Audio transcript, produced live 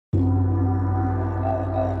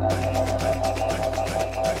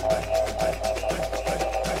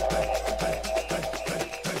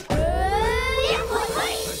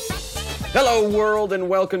Hello, world, and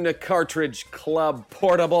welcome to Cartridge Club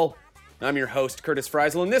Portable. I'm your host, Curtis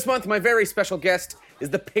Friesel, and this month my very special guest is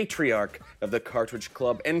the patriarch of the Cartridge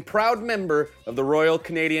Club and proud member of the Royal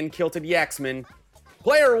Canadian Kilted Yaxman,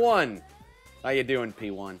 Player One. How you doing,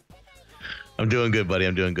 P1? I'm doing good, buddy.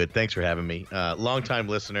 I'm doing good. Thanks for having me. Long-time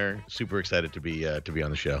listener. Super excited to be on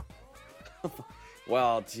the show.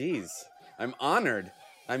 Well, geez, I'm honored.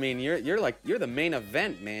 I mean, you're the main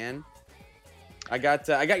event, man. I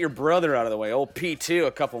got your brother out of the way, old P2,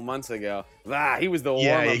 a couple months ago. He was the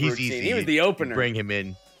warm-up routine. Easy. He was the opener. Bring him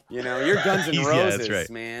in. You know, you're Guns N' Roses, that's right.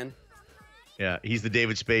 man. Yeah, he's the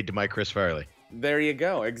David Spade to my Chris Farley. There you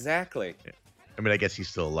go. Exactly. Yeah. I mean, I guess he's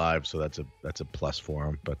still alive, so that's a plus for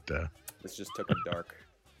him. But this just took a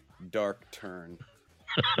dark turn.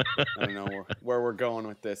 I don't know where we're going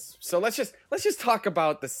with this. So let's just talk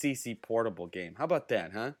about the CC Portable game. How about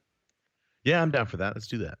that, huh? Yeah, I'm down for that. Let's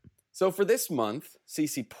do that. So for this month,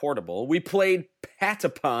 CC Portable, we played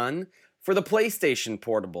Patapon for the PlayStation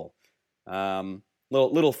Portable.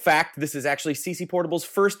 Little fact: this is actually CC Portable's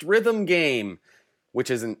first rhythm game, which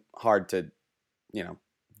isn't hard to,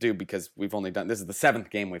 do because we've only done. This is the 7th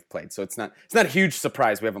game we've played, so it's not a huge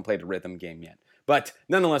surprise we haven't played a rhythm game yet. But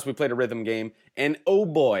nonetheless, we played a rhythm game, and oh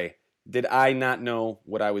boy, did I not know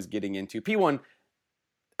what I was getting into. P1,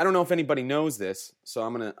 I don't know if anybody knows this, so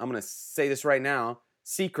I'm gonna say this right now.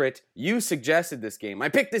 Secret, you suggested this game. I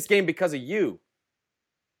picked this game because of you.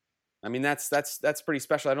 I mean, that's pretty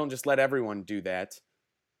special. I don't just let everyone do that.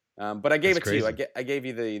 But I gave it to you. I gave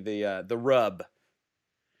you the rub.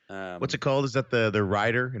 What's it called? Is that the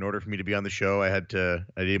rider? In order for me to be on the show, I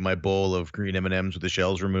needed my bowl of green M&Ms with the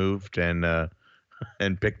shells removed and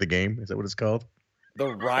pick the game. Is that what it's called? The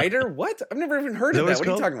rider? What? I've never even heard of that. What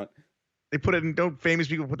are you talking about? They put it in. Don't famous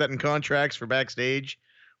people put that in contracts for backstage?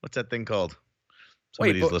 What's that thing called?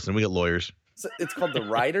 Somebody's listening. We got lawyers. It's called the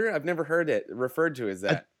rider? I've never heard it referred to as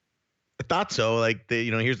that. I thought so. Like,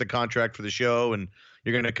 here's the contract for the show, and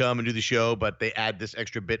you're going to come and do the show, but they add this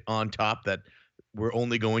extra bit on top that we're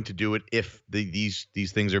only going to do it if these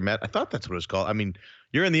things are met. I thought that's what it was called. I mean,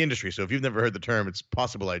 you're in the industry, so if you've never heard the term, it's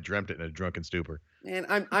possible I dreamt it in a drunken stupor. Man,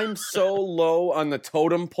 I'm so low on the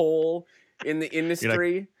totem pole in the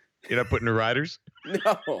industry. You're not putting the riders?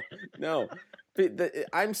 No.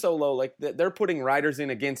 I'm so low. Like they're putting riders in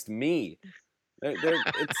against me.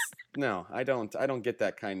 No, I don't get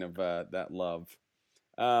that kind of that love.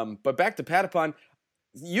 But back to Patapon,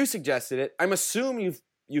 you suggested it. I'm assuming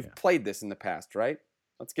you've played this in the past, right?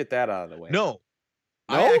 Let's get that out of the way. No?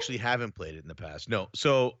 I actually haven't played it in the past. No.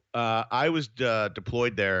 So I was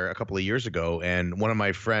deployed there a couple of years ago, and one of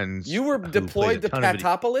my friends. You were deployed to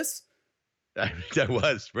Patopolis? I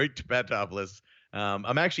was right to Patopolis.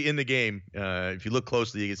 I'm actually in the game. If you look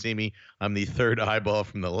closely, you can see me. I'm the third eyeball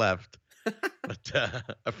from the left. But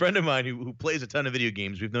a friend of mine who plays a ton of video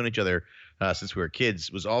games, we've known each other since we were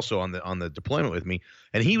kids, was also on the deployment with me,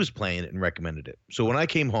 and he was playing it and recommended it. So when I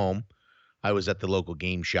came home, I was at the local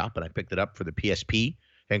game shop, and I picked it up for the PSP,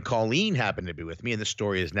 and Colleen happened to be with me, and the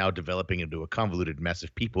story is now developing into a convoluted mess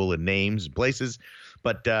of people and names and places.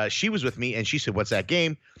 But she was with me, and she said, "What's that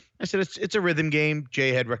game?" I said, it's a rhythm game.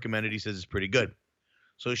 Jay had recommended. He says it's pretty good.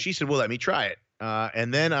 So she said, well, let me try it.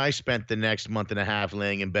 And then I spent the next month and a half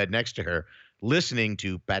laying in bed next to her, listening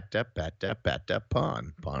to Patapon,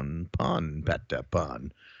 pon,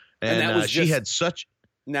 Patapon. And that was she had such.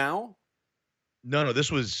 Now? No,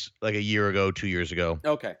 this was like a year ago, 2 years ago.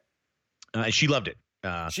 Okay. And she loved it.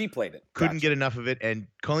 She played it. Couldn't get enough of it. And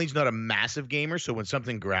Colleen's not a massive gamer, so when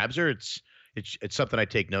something grabs her, it's something I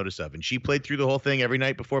take notice of. And she played through the whole thing every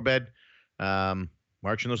night before bed.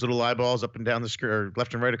 Marching those little eyeballs up and down the screen, or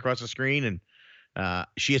left and right across the screen, and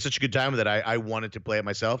she had such a good time with it. I wanted to play it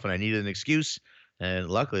myself, and I needed an excuse. And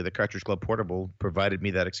luckily, the Cartridge Club Portable provided me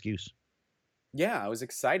that excuse. Yeah, I was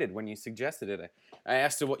excited when you suggested it. I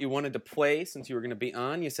asked you what you wanted to play since you were going to be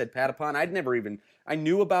on. You said Patapon. I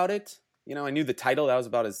knew about it. I knew the title. That was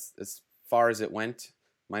about as far as it went,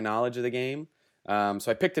 my knowledge of the game. So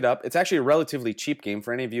I picked it up. It's actually a relatively cheap game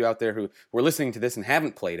for any of you out there who were listening to this and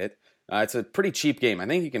haven't played it. It's a pretty cheap game. I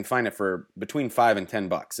think you can find it for between $5 and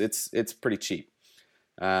 $10. It's pretty cheap.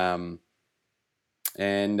 And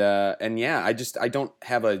yeah, I don't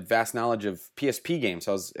have a vast knowledge of PSP games,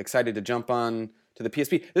 so I was excited to jump on to the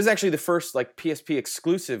PSP. This is actually the first PSP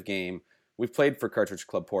exclusive game we've played for Cartridge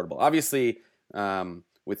Club Portable. Obviously,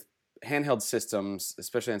 with handheld systems,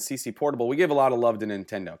 especially on CC Portable, we give a lot of love to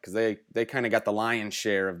Nintendo because they kind of got the lion's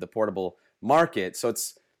share of the portable market. So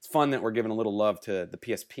it's fun that we're giving a little love to the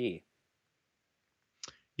PSP.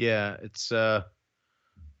 Yeah, it's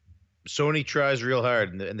Sony tries real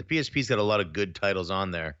hard, and the PSP's got a lot of good titles on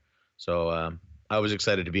there. So I was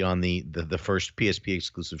excited to be on the first PSP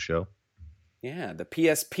exclusive show. Yeah, the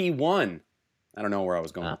PSP one. I don't know where I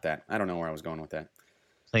was going with that.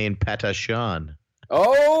 Playing Patachon.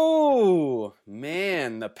 Oh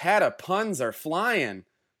man, the Pata puns are flying.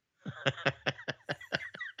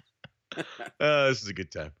 This is a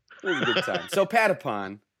good time. It was a good time. So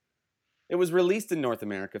Patapon, it was released in North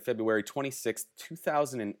America February 26th,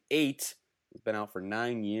 2008. It's been out for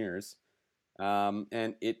 9 years.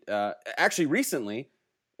 And it actually recently,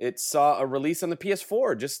 it saw a release on the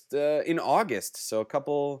PS4 just in August. So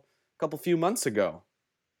a few months ago.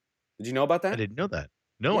 Did you know about that? I didn't know that.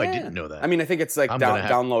 No, I didn't know that. I mean, I think it's like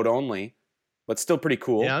download only, but still pretty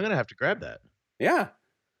cool. Yeah, I'm going to have to grab that. Yeah.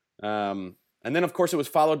 And then, of course, it was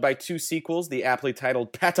followed by 2 sequels, the aptly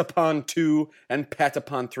titled Patapon 2 and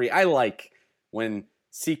Patapon 3. I like when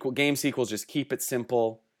game sequels just keep it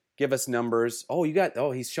simple, give us numbers.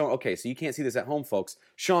 He's showing, okay, so you can't see this at home, folks.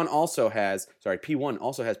 P1 also has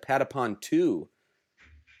Patapon 2.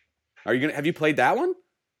 Have you played that one?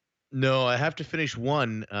 No, I have to finish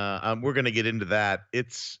 1. We're going to get into that.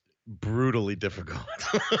 It's brutally difficult.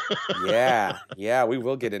 Yeah, we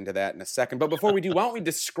will get into that in a second. But before we do, why don't we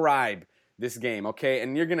describe this game, okay?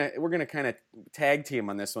 And we're gonna kind of tag team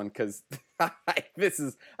on this one because this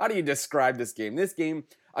is, how do you describe this game? This game,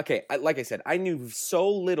 okay, like I said, I knew so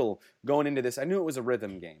little going into this. I knew it was a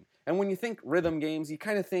rhythm game, and when you think rhythm games, you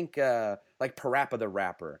kind of think like Parappa the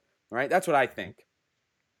Rapper, right? That's what I think,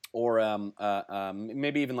 or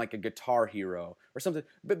maybe even like a Guitar Hero or something.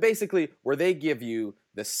 But basically, where they give you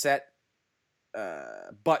the set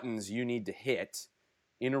buttons you need to hit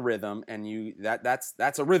in a rhythm, and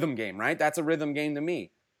that's a rhythm game, right? That's a rhythm game to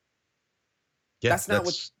me. Yeah, that's not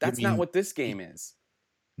what this game is.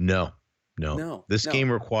 No. This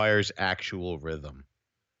game requires actual rhythm.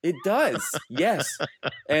 It does, yes.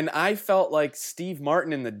 And I felt like Steve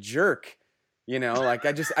Martin in The Jerk, like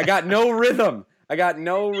I got no rhythm. And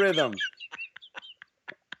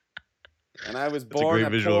I was born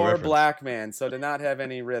a poor black man, so to not have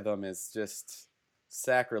any rhythm is just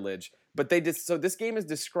sacrilege. But so this game is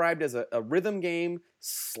described as a rhythm game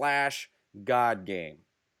 / God game.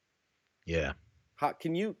 Yeah.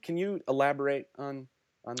 Can you elaborate on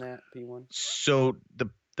that, P1? So the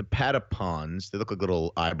Patapons, they look like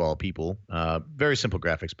little eyeball people. Very simple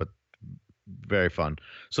graphics, but very fun.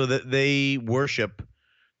 So that they worship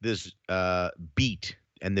this beat,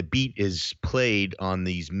 and the beat is played on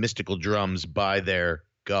these mystical drums by their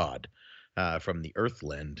god from the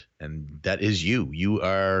Earthland, and that is you. You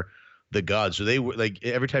are the god. So they like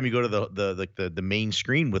every time you go to the main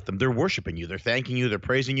screen with them, they're worshiping you, they're thanking you, they're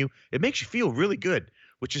praising you. It makes you feel really good,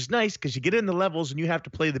 which is nice because you get in the levels and you have to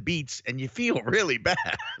play the beats and you feel really bad.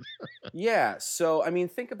 Yeah. So I mean,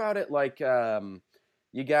 think about it like you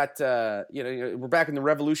got we're back in the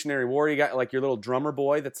Revolutionary War. You got like your little drummer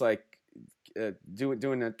boy that's like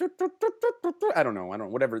doing a I don't know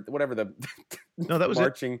whatever the that was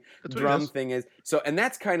marching drum thing is. So, and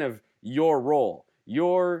that's kind of your role.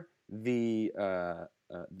 You're the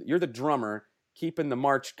drummer, keeping the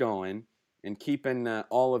march going and keeping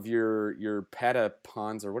all of your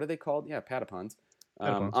patapons, or what are they called? Yeah, patapons,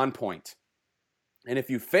 on point. And if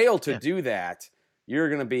you fail to do that, you're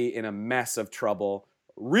going to be in a mess of trouble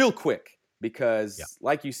real quick because,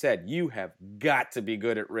 like you said, you have got to be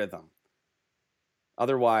good at rhythm.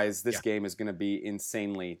 Otherwise, this game is going to be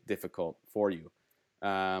insanely difficult for you.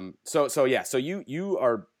 So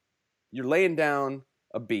you're laying down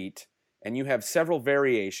a beat, and you have several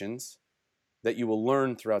variations that you will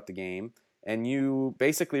learn throughout the game, and you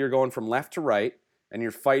basically are going from left to right, and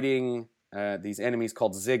you're fighting these enemies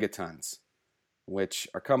called Zigatons, which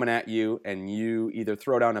are coming at you, and you either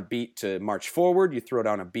throw down a beat to march forward, you throw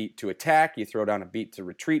down a beat to attack, you throw down a beat to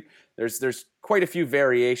retreat. There's quite a few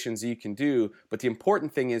variations you can do, but the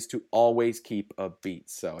important thing is to always keep a beat.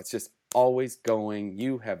 So it's just always going.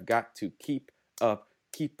 You have got to keep up,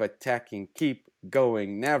 keep attacking, keep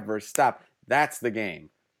going, never stop. That's the game.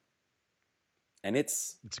 And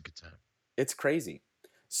it's a good time. It's crazy.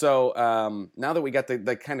 So now that we got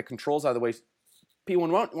the kind of controls out of the way,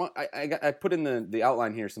 P1, I put in the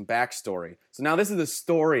outline here some backstory. So now this is the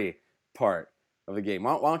story part of the game.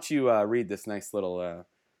 Why don't you read this nice little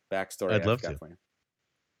backstory? I'd love to.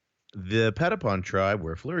 The Patapon tribe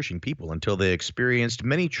were flourishing people until they experienced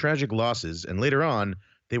many tragic losses, and later on,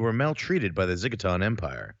 they were maltreated by the Zigaton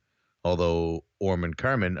Empire. Although Ormond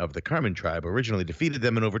Carmen of the Carmen tribe originally defeated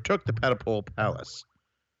them and overtook the Patapole Palace.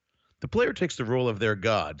 The player takes the role of their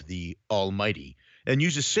god, the Almighty, and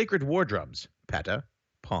uses sacred war drums, Pata,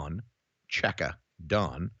 Pon, Chaka,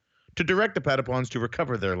 Don, to direct the Patapons to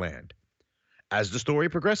recover their land. As the story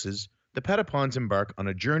progresses, the Patapons embark on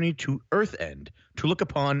a journey to Earth-End to look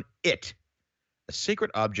upon it, a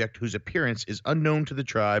sacred object whose appearance is unknown to the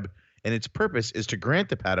tribe, and its purpose is to grant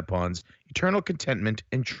the Patapons eternal contentment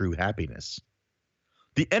and true happiness.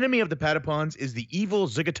 The enemy of the Patapons is the evil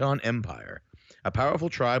Zigoton Empire, a powerful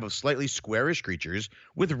tribe of slightly squarish creatures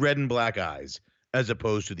with red and black eyes, as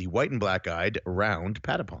opposed to the white and black-eyed round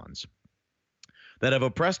Patapons that have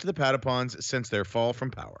oppressed the Patapons since their fall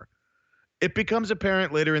from power. It becomes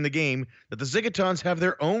apparent later in the game that the Zigotons have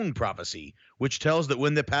their own prophecy, which tells that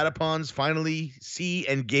when the Patapons finally see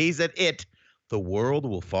and gaze at it, the world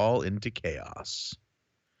will fall into chaos.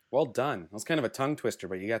 Well done. That was kind of a tongue twister,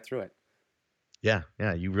 but you got through it. Yeah,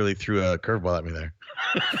 you really threw a curveball at me there.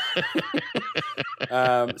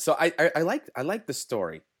 So I like the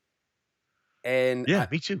story, and yeah,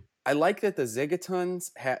 me too. I like that the Zigotons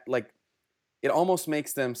it almost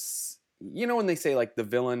makes them, when they say like the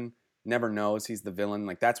villain never knows he's the villain,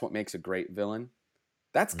 like that's what makes a great villain.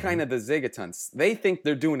 That's kind of the Zigotons. They think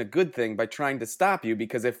they're doing a good thing by trying to stop you,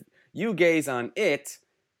 because if you gaze on it,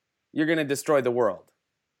 you're going to destroy the world.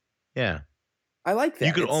 Yeah. I like that.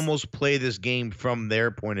 You could almost play this game from their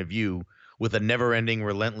point of view, with a never-ending,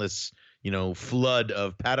 relentless, flood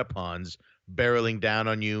of Patapons barreling down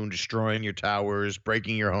on you and destroying your towers,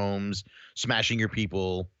 breaking your homes, smashing your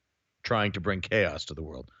people, trying to bring chaos to the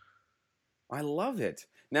world. I love it.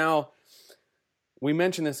 Now, we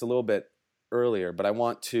mentioned this a little bit earlier, but I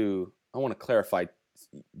want to clarify.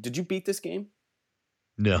 Did you beat this game?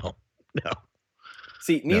 No.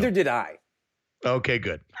 See, neither did I. Okay,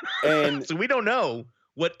 good. And so we don't know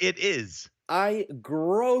what it is. I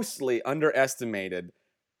grossly underestimated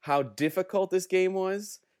how difficult this game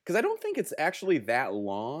was, because I don't think it's actually that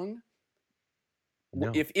long.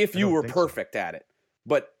 No, if you were perfect at it.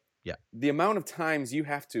 But yeah, the amount of times you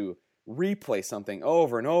have to replay something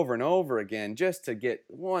over and over and over again just to get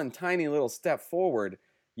one tiny little step forward.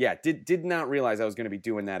 Yeah, did not realize I was going to be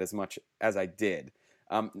doing that as much as I did.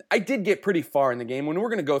 I did get pretty far in the game, when we're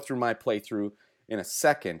going to go through my playthrough in a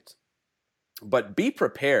second. But be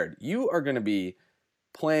prepared. You are going to be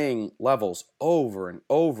playing levels over and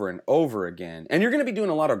over and over again. And you're going to be doing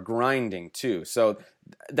a lot of grinding too. So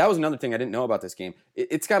that was another thing I didn't know about this game.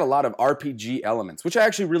 It's got a lot of RPG elements, which I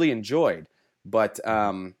actually really enjoyed. But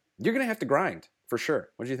you're going to have to grind for sure.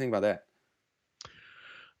 What do you think about that?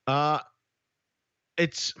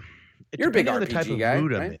 You're a big RPG the type of guy,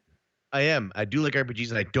 mood right? I am. I do like RPGs,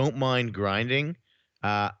 and I don't mind grinding.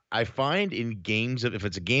 I find in games, if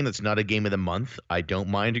it's a game that's not a game of the month, I don't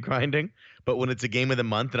mind grinding. But when it's a game of the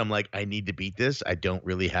month and I'm like, I need to beat this, I don't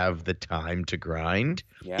really have the time to grind.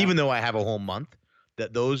 Yeah. Even though I have a whole month,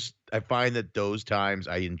 I find that those times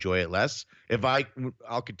I enjoy it less.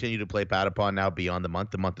 I'll continue to play Patapon now beyond the month.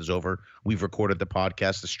 The month is over. We've recorded the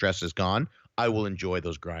podcast. The stress is gone. I will enjoy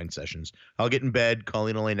those grind sessions. I'll get in bed,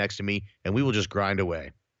 Colleen will lay next to me, and we will just grind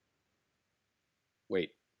away. Wait.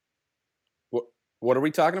 What are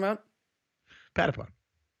we talking about? Patapon.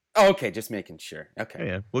 Oh, okay, just making sure. Okay.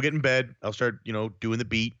 Yeah. We'll get in bed. I'll start, doing the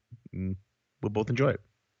beat, and we'll both enjoy it.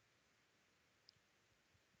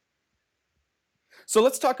 So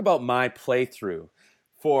let's talk about my playthrough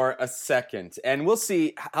for a second, and we'll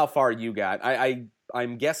see how far you got.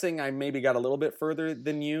 I'm guessing I maybe got a little bit further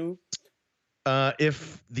than you.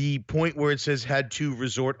 If the point where it says had to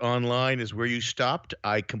resort online is where you stopped,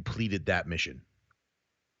 I completed that mission.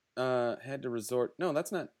 Had to resort. No,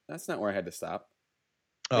 that's not where I had to stop.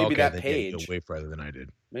 Maybe okay, that page. You go way farther than I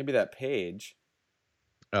did. Maybe that page.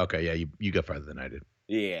 Okay, yeah, you got farther than I did.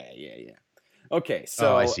 Yeah. Okay,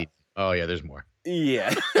 so I see. Oh yeah, there's more.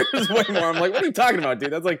 Yeah, there's way more. I'm like, what are you talking about,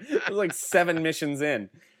 dude? That's like 7 missions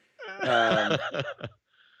in.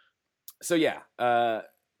 So yeah,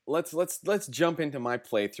 let's jump into my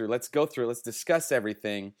playthrough. Let's go through. Let's discuss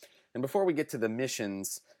everything. And before we get to the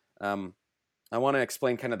missions, I want to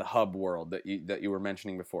explain kind of the hub world that you were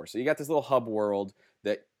mentioning before. So you got this little hub world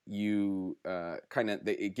that you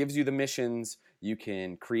it gives you the missions. You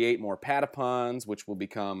can create more Patapons, which will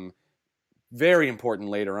become very important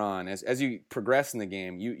later on. As you progress in the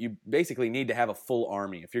game, you basically need to have a full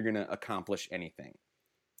army if you're going to accomplish anything.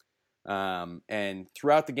 And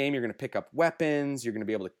throughout the game, you're going to pick up weapons. You're going to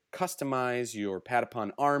be able to customize your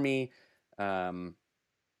Patapon army.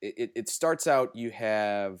 It starts out, you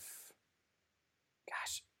have...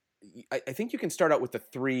 Gosh, I think you can start out with the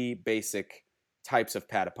 3 basic types of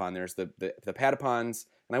Patapon. There's the Patapons,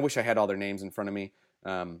 and I wish I had all their names in front of me.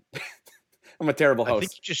 I'm a terrible host.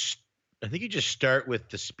 I think you just start with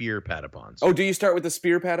the spear Patapons. Oh, do you start with the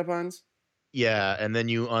spear Patapons? Yeah, and then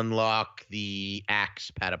you unlock the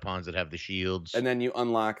axe Patapons that have the shields. And then you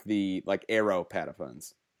unlock the arrow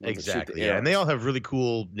Patapons. ones that shoot the Exactly. Yeah, and they arrows. all have really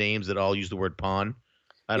cool names that all use the word pawn.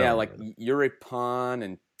 I don't Yeah, like remember them. Euripon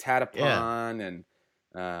and Yeah. Tatapon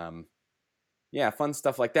and yeah, fun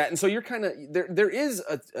stuff like that. And so you're kind of there is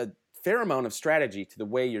a fair amount of strategy to the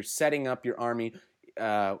way you're setting up your army,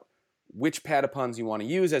 which Patapons you want to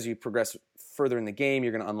use as you progress further in the game.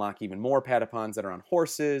 You're going to unlock even more Patapons that are on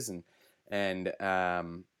horses and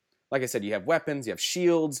like I said, you have weapons, you have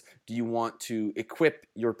shields. Do you want to equip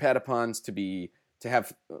your Patapons to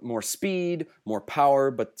have more speed, more power,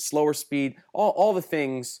 but slower speed? All the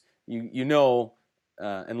things you know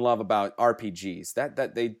and love about RPGs.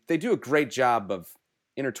 That they do a great job of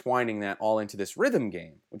intertwining that all into this rhythm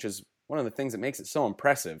game, which is one of the things that makes it so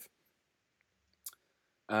impressive.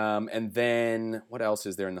 And then what else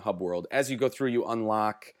is there in the hub world? As you go through, you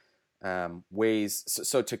unlock ways.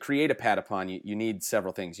 So to create a Patapon, you need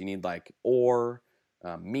several things. You need like ore,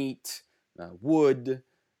 meat, wood,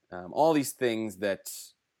 all these things that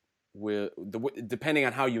depending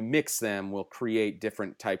on how you mix them, will create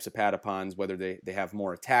different types of Patapons, whether they have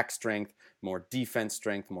more attack strength, more defense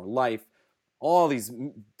strength, more life, all these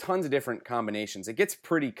tons of different combinations. It gets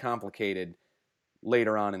pretty complicated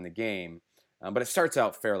later on in the game, but it starts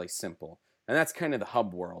out fairly simple. And that's kind of the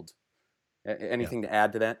hub world. Anything to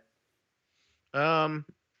add to that? I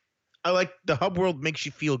like the hub world makes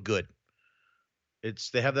you feel good.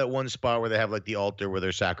 They have that one spot where they have like the altar where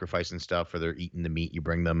they're sacrificing stuff or they're eating the meat you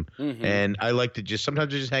bring them. Mm-hmm. And I like to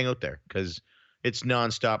sometimes I just hang out there because it's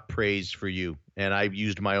nonstop praise for you. And I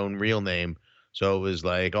used my own real name. So it was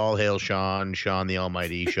like, all hail Sean, Sean the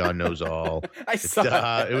Almighty, Sean knows all. I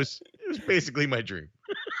saw it was basically my dream.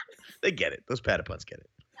 They get it. Those Patapons get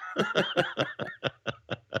it.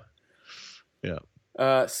 Yeah.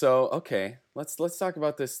 So okay, let's talk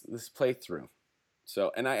about this playthrough.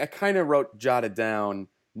 So, and I kind of jotted down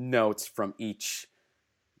notes from each,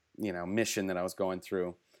 mission that I was going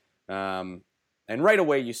through. And right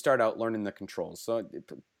away, you start out learning the controls. So,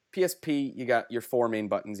 PSP, you got your 4 main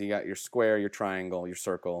buttons. You got your square, your triangle, your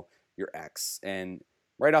circle, your X. And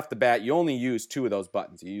right off the bat, you only use 2 of those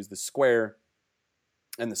buttons. You use the square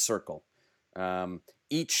and the circle.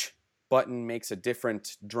 Each button makes a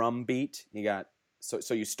different drum beat. You got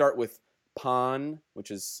so you start with pawn,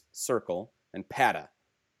 which is circle, and pata,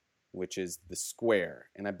 which is the square.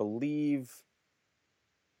 And I believe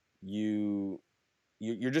you're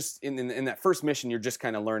just in that first mission, you're just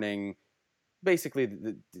kind of learning basically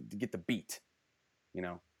to get the beat.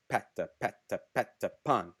 Pata, pata, pata,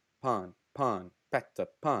 pawn, pawn, pawn, pata,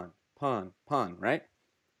 pawn, pawn, pawn, right?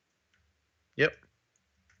 Yep.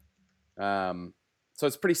 So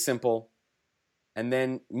it's pretty simple. And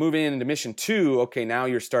then moving into mission 2, okay, now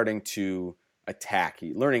you're starting to attack,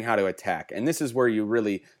 learning how to attack. And this is where you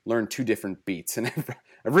really learn 2 different beats. And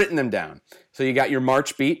I've written them down. So you got your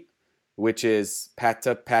march beat, which is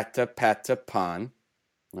pata, pata, pata, pawn,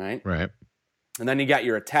 right? Right. And then you got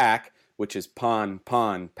your attack, which is pawn,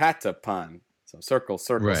 pawn, pata, pawn. So circle,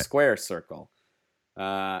 circle, right. Square, circle.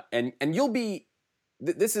 And you'll be...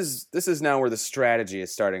 This is now where the strategy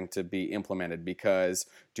is starting to be implemented, because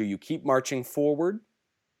do you keep marching forward?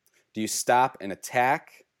 Do you stop and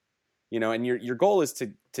attack? And your goal is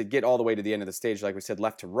to get all the way to the end of the stage, like we said,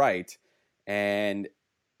 left to right. And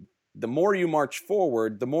the more you march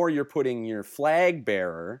forward, the more you're putting your flag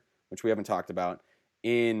bearer, which we haven't talked about,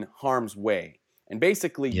 in harm's way. And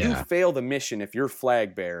basically, you fail the mission if your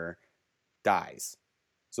flag bearer dies.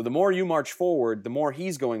 So the more you march forward, the more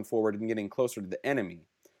he's going forward and getting closer to the enemy.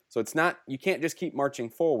 So you can't just keep marching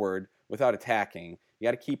forward without attacking. You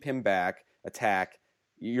got to keep him back, attack.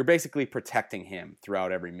 You're basically protecting him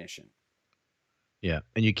throughout every mission. Yeah,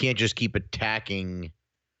 and you can't just keep attacking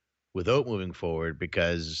without moving forward,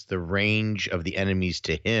 because the range of the enemies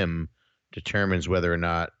to him determines whether or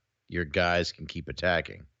not your guys can keep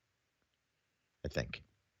attacking, I think.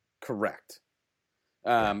 Correct.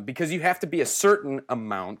 Because you have to be a certain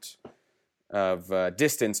amount of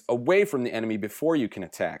distance away from the enemy before you can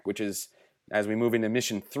attack, which is, as we move into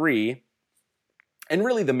mission 3, and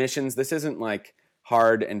really the missions, this isn't like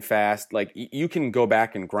hard and fast. Like you can go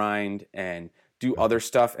back and grind and do other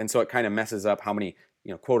stuff, and so it kind of messes up how many,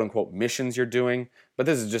 quote unquote missions you're doing. But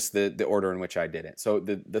this is just the order in which I did it. So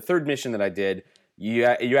the third mission that I did, you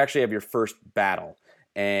actually have your first battle.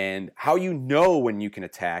 And how you know when you can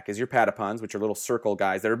attack is your Patapons, which are little circle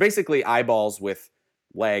guys that are basically eyeballs with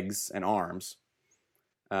legs and arms.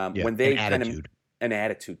 When they an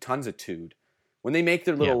attitude, tons of tude. When they make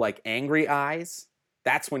their little like angry eyes,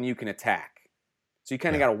 that's when you can attack. So you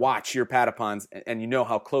kind of got to watch your Patapons, and you know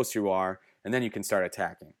how close you are, and then you can start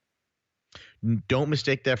attacking. Don't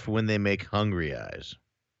mistake that for when they make hungry eyes.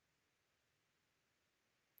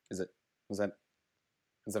 Was that?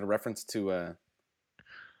 Is that a reference to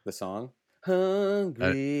the song?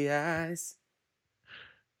 Hungry Eyes.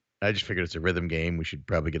 I just figured it's a rhythm game. We should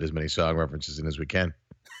probably get as many song references in as we can.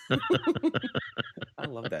 I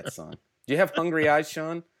love that song. Do you have hungry eyes,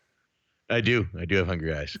 Sean? I do. I do have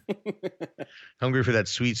hungry eyes. Hungry for that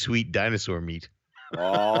sweet, sweet dinosaur meat.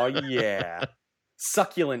 Oh, yeah.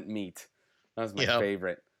 Succulent meat. That was my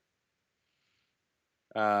favorite.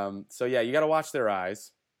 So, yeah, you got to watch their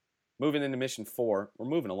eyes. Moving into mission 4. We're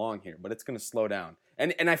moving along here, but it's going to slow down.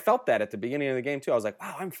 And I felt that at the beginning of the game, too. I was like,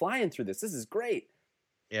 wow, I'm flying through this. This is great.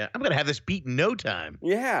 Yeah, I'm going to have this beat in no time.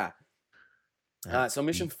 Yeah. So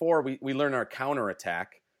mission 4, we learn our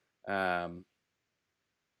counterattack,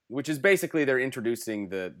 which is basically they're introducing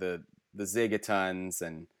the Zigatons,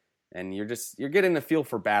 and you're getting a feel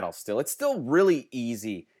for battle still. It's still really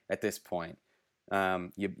easy at this point.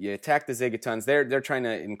 You attack the Zigatons. They're trying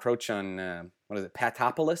to encroach on what is it,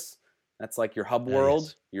 Patopolis? That's like your hub world,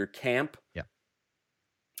 yes. Your camp. Yeah.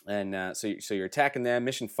 And so you're attacking them.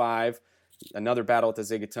 Mission 5. Another battle with the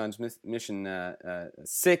Zigatons. Mission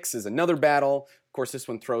 6 is another battle. Of course, this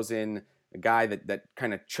one throws in a guy that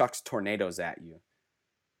kind of chucks tornadoes at you.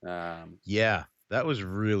 Yeah, that was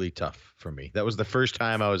really tough for me. That was the first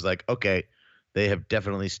time I was like, okay, they have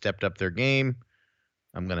definitely stepped up their game.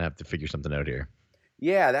 I'm going to have to figure something out here.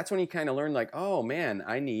 Yeah, that's when you kind of learn like, oh, man,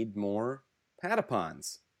 I need more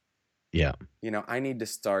Patapons. Yeah. I need to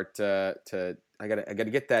start I gotta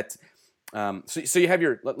get that. So you have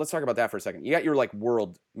let's talk about that for a second. You got your like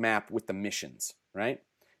world map with the missions, right?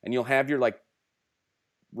 And you'll have your like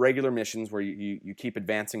regular missions where you keep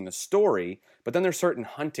advancing the story, but then there's certain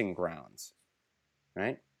hunting grounds,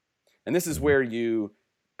 right? And this is where you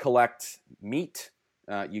collect meat,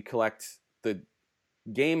 you collect the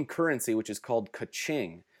game currency, which is called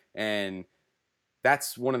Kaching, and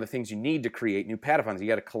that's one of the things you need to create new Patapons. You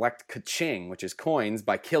got to collect Kaching, which is coins,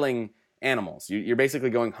 by killing animals. You're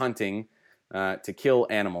basically going hunting to kill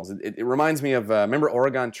animals. It reminds me of remember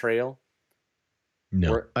Oregon Trail?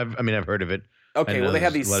 No, I've heard of it. Okay, well they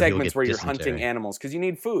have these segments where you're hunting animals because you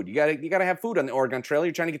need food. You gotta have food on the Oregon Trail.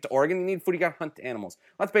 You're trying to get to Oregon, you need food. You gotta hunt animals.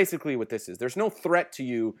 Well, that's basically what this is. There's no threat to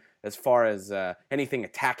you as far as anything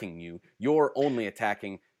attacking you. You're only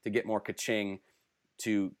attacking to get more Kaching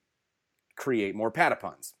to create more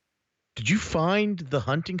Patapons. Did you find the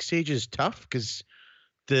hunting stages tough? Because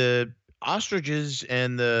the ostriches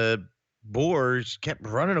and the boars kept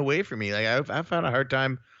running away from me. Like I found a hard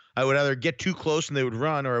time. I would either get too close and they would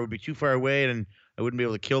run, or I would be too far away and I wouldn't be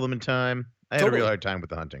able to kill them in time. I had a real hard time with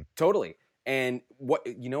the hunting. Totally. And what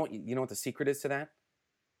you know what the secret is to that?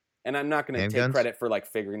 And I'm not going to take credit for like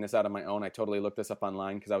figuring this out on my own. I totally looked this up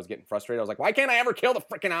online because I was getting frustrated. I was like, why can't I ever kill the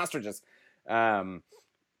freaking ostriches?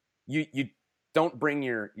 You don't bring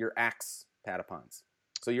your axe Patapons.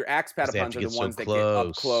 So your axe Patapons are the ones that get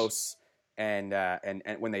up close and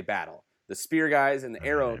when they battle. The spear guys and the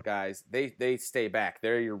arrow guys, they stay back.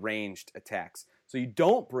 They're your ranged attacks. So you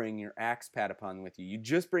don't bring your axe Patapon with you. You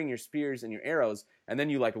just bring your spears and your arrows, and then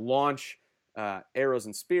you like launch arrows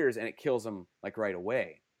and spears, and it kills them like right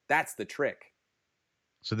away. That's the trick.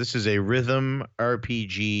 So this is a rhythm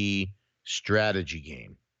RPG strategy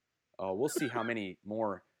game. Oh, we'll see how many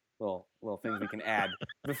more little things we can add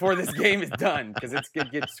before this game is done, because it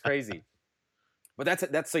gets crazy. But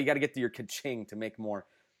that's so you got to get to your Kaching to make more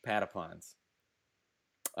Patapons.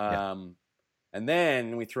 And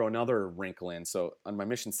then we throw another wrinkle in. So on my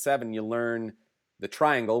mission 7, you learn the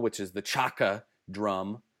triangle, which is the Chaka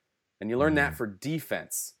drum, and you learn that for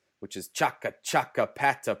defense, which is Chaka Chaka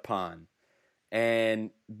Patapon.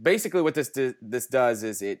 And basically what this does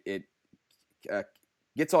is it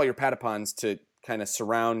gets all your Patapons to kind of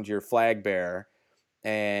surround your flag bearer,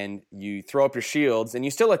 and you throw up your shields, and you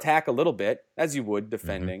still attack a little bit as you would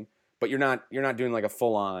defending, but you're not doing like a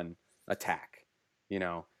full on attack,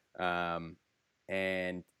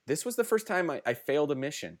 and this was the first time I failed a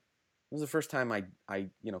mission. It was the first time I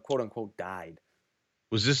quote unquote died.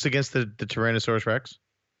 Was this against the Tyrannosaurus Rex?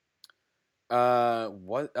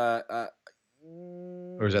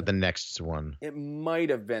 Or is that the next one? It might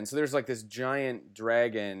have been. So there's like this giant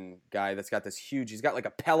dragon guy that's got this huge. He's got like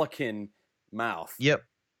a pelican mouth. Yep.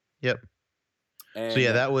 And so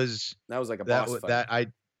yeah, that was like a boss fight.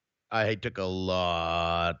 I took a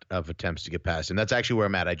lot of attempts to get past him. That's actually where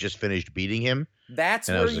I'm at. I just finished beating him. That's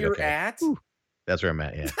where you're at? Whew. That's where I'm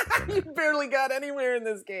at, yeah. You barely got anywhere in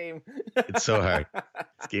this game. It's so hard.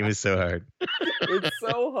 This game is so hard. It's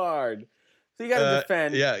so hard. So you got to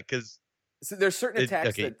defend. Yeah, because so there's certain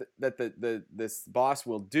attacks that this boss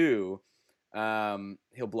will do.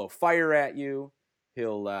 He'll blow fire at you.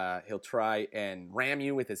 He'll try and ram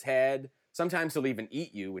you with his head. Sometimes he'll even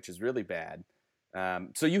eat you, which is really bad.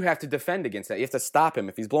 So you have to defend against that. You have to stop him.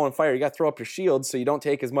 If he's blowing fire, you got to throw up your shield so you don't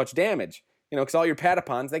take as much damage. Because all your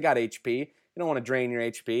Patapons, they got HP. You don't want to drain your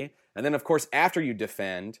HP. And then, of course, after you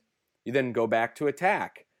defend, you then go back to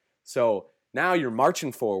attack. So now you're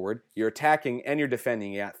marching forward, you're attacking, and you're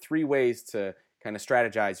defending. You got 3 ways to kind of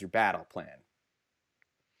strategize your battle plan.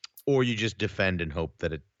 Or you just defend and hope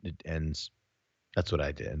that it ends. That's what I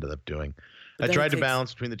ended up doing. I tried to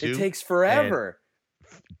balance between the two. It takes forever.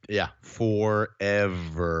 Yeah,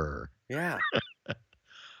 forever. Yeah.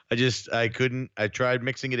 I couldn't. I tried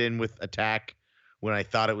mixing it in with attack when I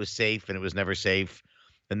thought it was safe, and it was never safe.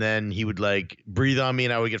 And then he would like breathe on me,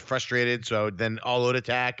 and I would get frustrated. So I would then all out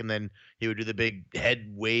attack, and then he would do the big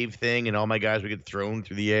head wave thing, and all my guys would get thrown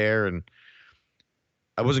through the air. And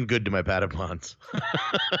I wasn't good to my Patapons.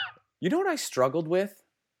 You know what I struggled with?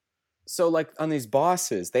 So like on these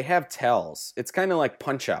bosses, they have tells. It's kind of like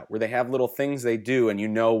Punch-Out, where they have little things they do, and you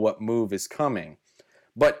know what move is coming.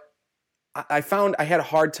 But I found I had a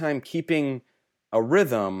hard time keeping a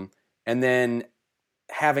rhythm and then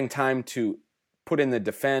having time to put in the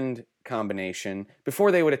defend combination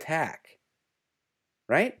before they would attack.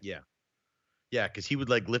 Right? Yeah. Yeah, because he would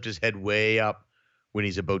like lift his head way up when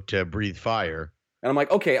he's about to breathe fire. And I'm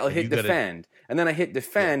like, okay, I'll hit defend. And then I hit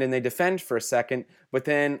defend, and they defend for a second, but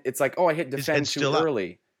then it's like, oh, I hit defend too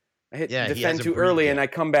early. I hit defend too early, and I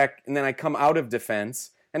come back, and then I come out of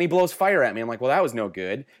defense, and he blows fire at me. I'm like, well, that was no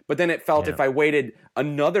good. But then it felt if I waited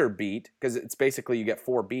another beat, because it's basically you get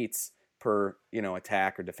 4 beats per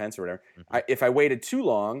attack or defense or whatever. Mm-hmm. If I waited too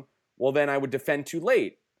long, well, then I would defend too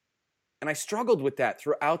late. And I struggled with that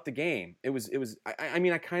throughout the game. It was. I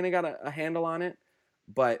mean, I kind of got a handle on it.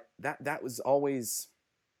 But that was always,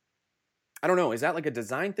 I don't know, is that like a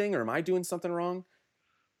design thing, or am I doing something wrong?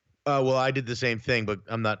 Well, I did the same thing, but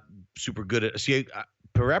I'm not super good at. See,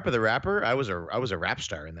 Parappa the Rapper, I was a rap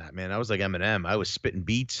star in that, man. I was like Eminem. I was spitting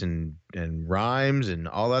beats and rhymes and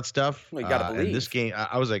all that stuff. Well, you gotta believe. In this game,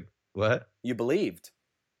 I was like, what? You believed.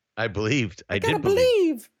 I believed. I did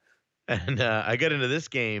believe. And I got into this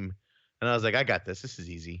game. And I was like, I got this. This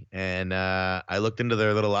is easy. And I looked into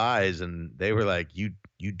their little eyes, and they were like, you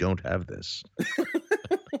don't have this.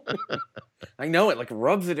 I know it. Like,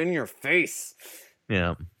 rubs it in your face.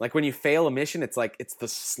 Yeah. Like, when you fail a mission, it's like, it's the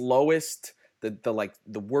slowest. The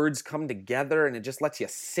words come together, and it just lets you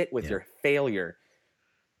sit with your failure.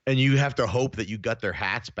 And you have to hope that you got their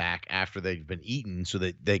hats back after they've been eaten so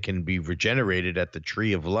that they can be regenerated at the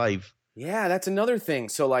Tree of Life. Yeah, that's another thing.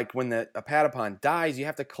 So, like, when a Patapon dies, you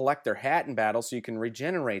have to collect their hat in battle so you can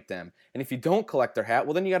regenerate them. And if you don't collect their hat,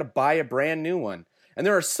 well, then you got to buy a brand new one. And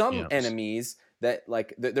there are some enemies that,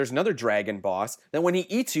 like, there's another dragon boss that when he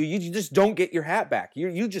eats you, you just don't get your hat back.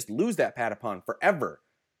 You just lose that Patapon forever.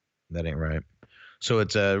 That ain't right. So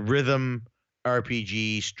it's a rhythm,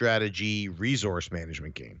 RPG, strategy, resource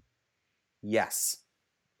management game. Yes.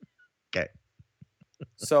 Okay.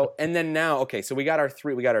 So, and then now, okay, so we got our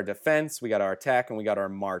defense, we got our attack, and we got our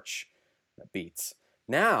march beats.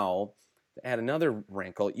 Now, to add another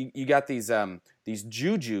wrinkle, you got these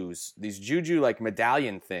jujus, these juju like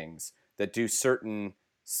medallion things that do certain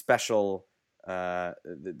special,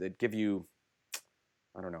 that give you,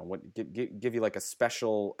 I don't know, give you like a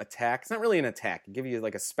special attack. It's not really an attack. It give you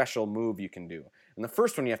like a special move you can do. And the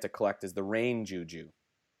first one you have to collect is the rain juju.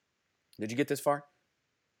 Did you get this far?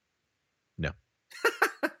 No.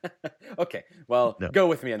 Okay, well, Go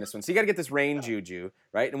with me on this one. So you got to get this rain juju,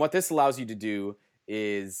 right? And what this allows you to do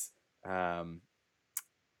is make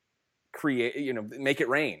it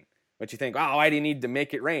rain. But you think, oh, why do you need to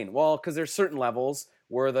make it rain? Well, because there's certain levels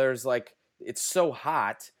where there's like, it's so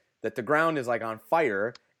hot that the ground is like on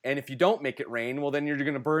fire, and if you don't make it rain, well, then you're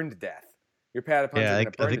going to burn to death. Your Patapons are going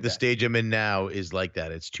to burn to death. I think the stage I'm in now is like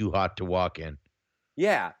that. It's too hot to walk in.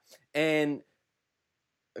 Yeah, and...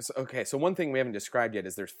 So one thing we haven't described yet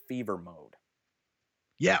is there's fever mode.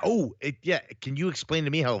 Yeah. Oh, Can you explain to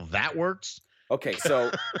me how that works? Okay,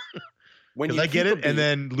 so when you get it and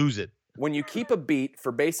then lose it. When you keep a beat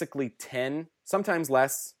for basically 10, sometimes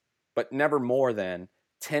less, but never more than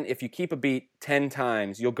 10. If you keep a beat 10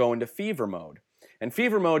 times, you'll go into fever mode. And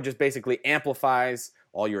fever mode just basically amplifies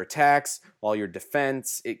all your attacks, all your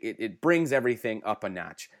defense. It brings everything up a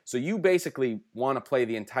notch. So you basically want to play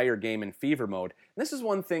the entire game in fever mode. And this is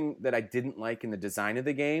one thing that I didn't like in the design of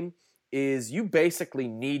the game, is you basically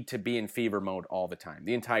need to be in fever mode all the time,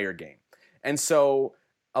 the entire game. And so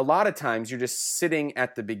a lot of times you're just sitting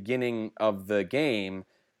at the beginning of the game,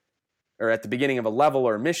 or at the beginning of a level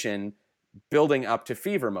or a mission, building up to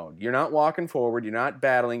fever mode. You're not walking forward, you're not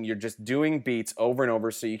battling, you're just doing beats over and over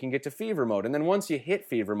so you can get to fever mode. And then once you hit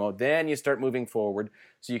fever mode, then you start moving forward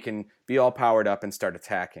so you can be all powered up and start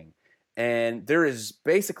attacking. And there is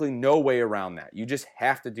basically no way around that. You just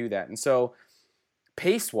have to do that. And so,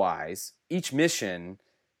 pace-wise, each mission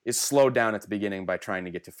is slowed down at the beginning by trying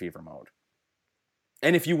to get to fever mode.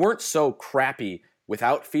 And if you weren't so crappy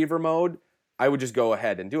without fever mode, I would just go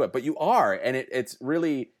ahead and do it. But you are, and it's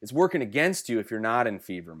working against you if you're not in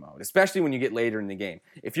fever mode, especially when you get later in the game.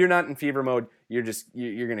 If you're not in fever mode, you're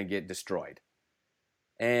going to get destroyed.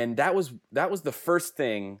 And that was the first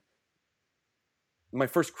thing, my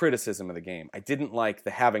first criticism of the game. I didn't like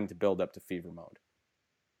the having to build up to fever mode.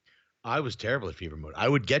 I was terrible at fever mode. I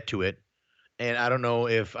would get to it, and I don't know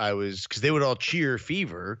if I was, because they would all cheer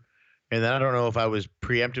fever, and then I don't know if I was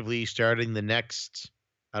preemptively starting the next.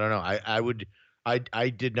 I don't know. I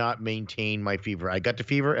did not maintain my fever. I got to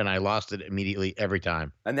fever and I lost it immediately every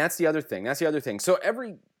time. And that's the other thing. So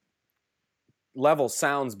every level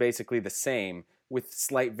sounds basically the same with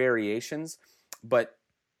slight variations,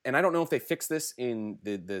 and I don't know if they fixed this in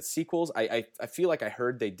the sequels. I feel like I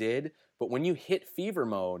heard they did, but when you hit fever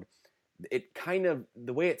mode, it kind of,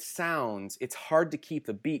 the way it sounds, it's hard to keep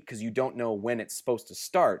the beat because you don't know when it's supposed to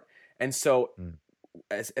start. And so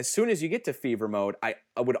as soon as you get to fever mode, I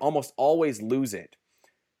would almost always lose it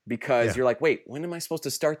because you're like, wait, when am I supposed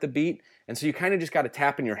to start the beat? And so you kind of just got to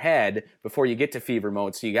tap in your head before you get to fever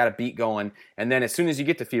mode. So you got a beat going. And then as soon as you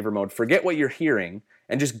get to fever mode, forget what you're hearing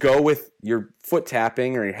and just go with your foot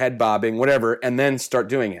tapping or your head bobbing, whatever, and then start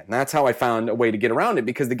doing it. And that's how I found a way to get around it,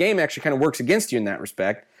 because the game actually kind of works against you in that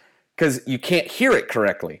respect because you can't hear it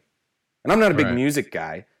correctly. And I'm not a big music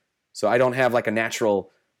guy, so I don't have like a natural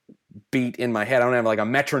beat in my head. I don't have like a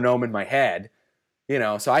metronome in my head,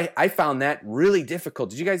 so I found that really difficult.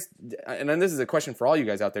 Did you guys, and then this is a question for all you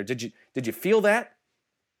guys out there, did you feel that?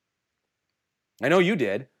 I know you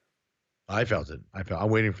did. I felt it. I'm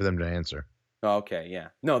waiting for them to answer. Oh, okay, yeah.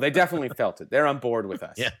 No, they definitely felt it. They're on board with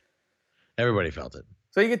us. Yeah. Everybody felt it.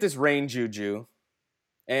 So you get this rain juju,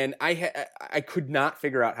 and I could not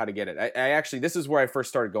figure out how to get it. I actually, this is where I first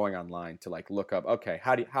started going online to like look up, okay,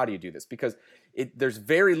 how do you do this? Because there's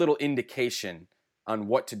very little indication on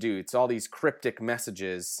what to do. It's all these cryptic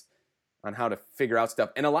messages on how to figure out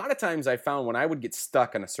stuff. And a lot of times I found when I would get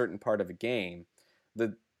stuck on a certain part of a game,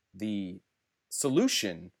 the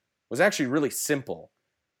solution was actually really simple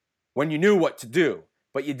when you knew what to do,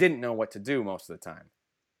 but you didn't know what to do most of the time.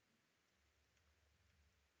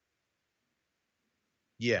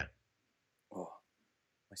 Yeah. Oh,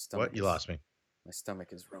 my stomach. What? You lost me. My stomach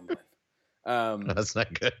is rumbling. That's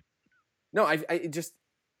not good. No, I just,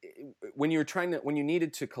 when you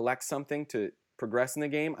needed to collect something to progress in the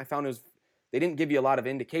game, I found they didn't give you a lot of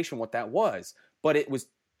indication what that was, but it was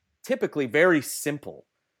typically very simple.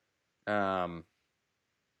 And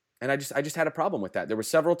I just had a problem with that. There were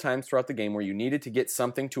several times throughout the game where you needed to get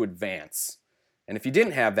something to advance, and if you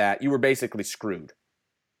didn't have that, you were basically screwed.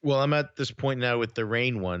 Well, I'm at this point now with the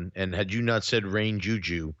rain one, and had you not said rain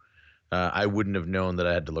juju, I wouldn't have known that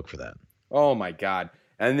I had to look for that. Oh my God.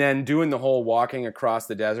 And then doing the whole walking across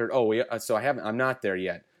the desert. Oh, so I'm not there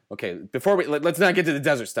yet. Okay, before let's not get to the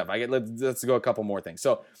desert stuff. Let's go a couple more things.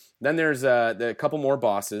 So then there's a couple more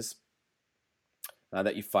bosses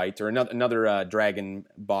that you fight, or another dragon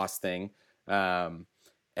boss thing.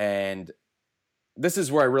 And this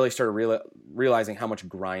is where I really started realizing how much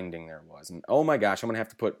grinding there was. And oh my gosh, I'm going to have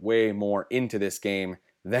to put way more into this game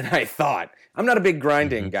than I thought. I'm not a big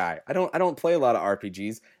grinding guy. I don't play a lot of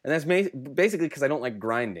RPGs, and that's basically because I don't like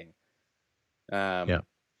grinding. Yeah.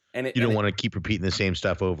 And you don't want to keep repeating the same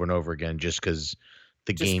stuff over and over again just because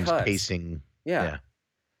the game's pacing. Yeah.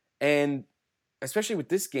 And especially with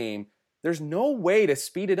this game, there's no way to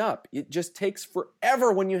speed it up. It just takes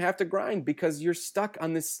forever when you have to grind because you're stuck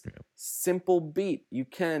on this simple beat. You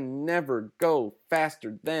can never go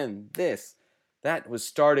faster than this. That was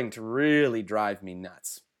starting to really drive me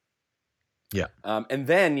nuts. Yeah. And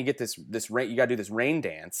then you get this rain. You got to do this rain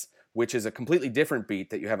dance, which is a completely different beat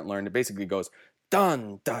that you haven't learned. It basically goes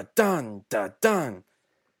dun da dun da dun.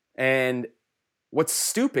 And what's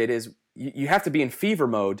stupid is you have to be in fever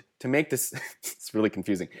mode to make this. It's really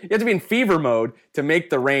confusing. You have to be in fever mode to make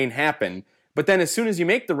the rain happen. But then as soon as you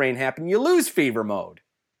make the rain happen, you lose fever mode.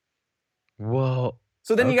 Well.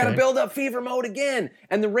 So then you got to build up fever mode again.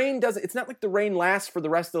 And the rain doesn't, it's not like the rain lasts for the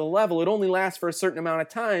rest of the level. It only lasts for a certain amount of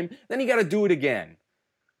time. Then you got to do it again. It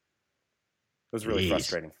was really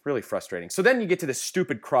frustrating. Really frustrating. So then you get to this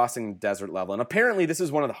stupid crossing desert level. And apparently this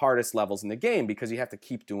is one of the hardest levels in the game because you have to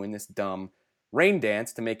keep doing this dumb rain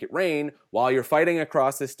dance to make it rain while you're fighting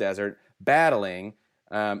across this desert, battling,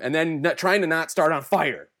 and then trying to not start on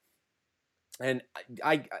fire. And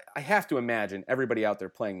I have to imagine everybody out there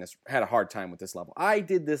playing this had a hard time with this level. I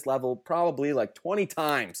did this level probably like 20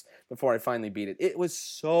 times before I finally beat it. It was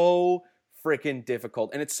so freaking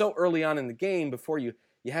difficult. And it's so early on in the game before you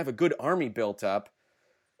have a good army built up.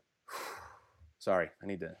 Sorry, I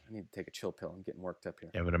need to take a chill pill. I'm getting worked up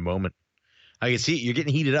here. Having a moment. I can see it. You're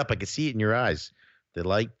getting heated up. I can see it in your eyes. The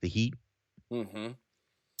light, the heat. Mm-hmm.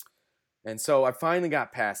 And so I finally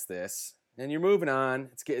got past this. And you're moving on.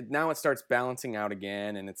 Now it starts balancing out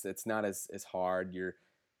again, and it's not as hard.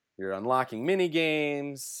 You're unlocking mini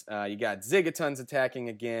games. You got Zigatons attacking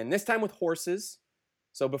again. This time with horses.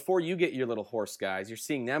 So before you get your little horse guys, you're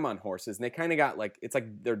seeing them on horses, and they kind of got like it's like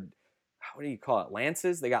they're what do you call it?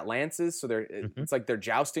 Lances. They got lances, so it's like they're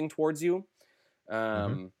jousting towards you.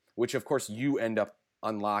 Which of course you end up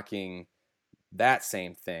unlocking that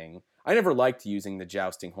same thing. I never liked using the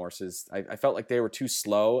jousting horses. I felt like they were too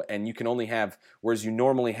slow, and you can only have, whereas you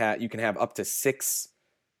normally you can have up to 6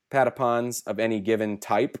 Patapons of any given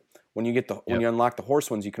type. When you when you unlock the horse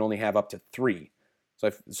ones, you can only have up to 3.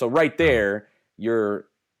 So right there, you're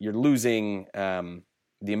losing the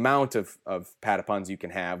amount of Patapons you can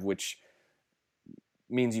have, which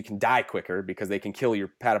means you can die quicker because they can kill your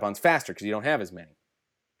Patapons faster because you don't have as many.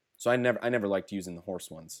 So I never liked using the horse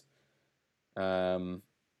ones.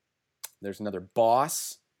 There's another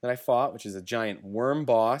boss that I fought, which is a giant worm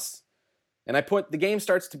boss. And the game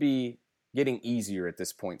starts to be getting easier at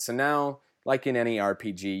this point. So now, like in any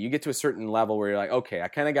RPG, you get to a certain level where you're like, okay, I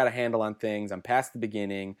kind of got a handle on things. I'm past the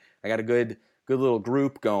beginning. I got a good little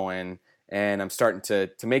group going, and I'm starting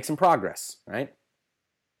to make some progress, right?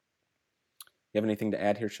 You have anything to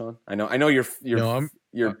add here, Sean? I know you're. No,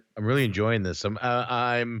 I'm really enjoying this.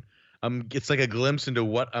 I'm. It's like a glimpse into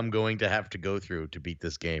what I'm going to have to go through to beat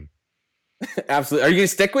this game. Absolutely. Are you gonna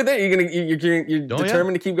stick with it? You're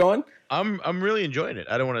determined to keep going? I'm really enjoying it.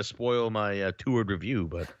 I don't want to spoil my toured review,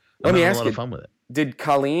 but let me ask you, a lot of fun with it. Did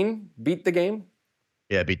Colleen beat the game?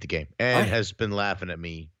 Yeah, beat the game, and has been laughing at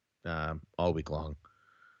me all week long.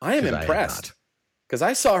 I am impressed because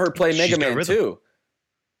I saw her play Mega Man 2.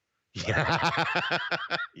 Yeah.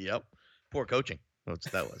 Yep. Poor coaching.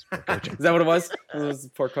 That was poor coaching. Is that what it was? It was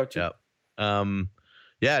poor coaching. Yep.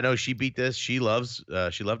 Yeah, no, she beat this. She loved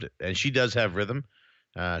it. And she does have rhythm.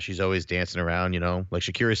 She's always dancing around, like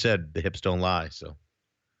Shakira said, the hips don't lie. So,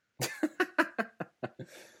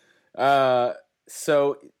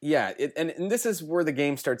 so yeah, and this is where the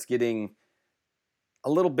game starts getting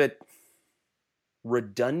a little bit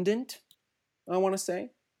redundant, I want to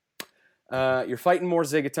say. You're fighting more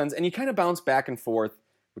Zigatons, and you kind of bounce back and forth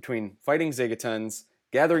between fighting Zigatons,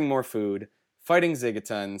 gathering more food, fighting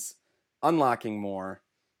Zigatons, unlocking more.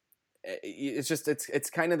 It's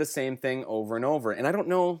kind of the same thing over and over. And I don't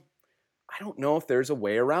know if there's a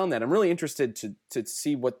way around that. I'm really interested to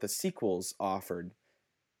see what the sequels offered.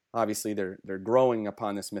 Obviously, they're growing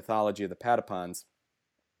upon this mythology of the Patapons.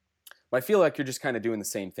 But I feel like you're just kind of doing the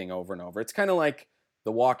same thing over and over. It's kind of like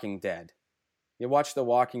The Walking Dead. You watch The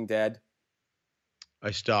Walking Dead? I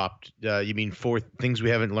stopped. You mean 4 things we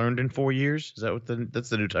haven't learned in 4 years? Is that that's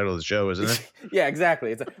the new title of the show, isn't it? Yeah,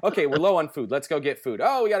 exactly. It's okay, we're low on food. Let's go get food.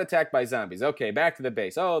 Oh, we got attacked by zombies. Okay, back to the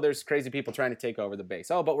base. Oh, there's crazy people trying to take over the base.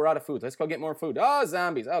 Oh, but we're out of food. Let's go get more food. Oh,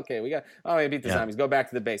 zombies. Okay, we beat the zombies. Go back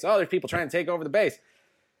to the base. Oh, there's people trying to take over the base.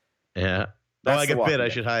 Yeah. I got bit. I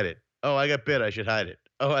should hide it. Oh, I got bit. I should hide it.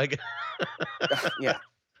 Oh, I got. Yeah.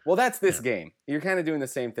 Well, that's this game. You're kind of doing the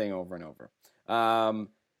same thing over and over.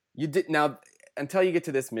 You did now. Until you get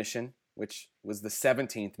to this mission, which was the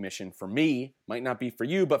 17th mission for me. Might not be for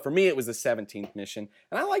you, but for me it was the 17th mission.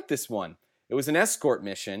 And I like this one. It was an escort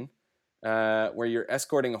mission where you're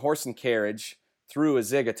escorting a horse and carriage through a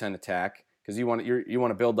Zigaton attack because you want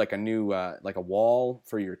to build like a new like a wall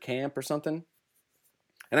for your camp or something.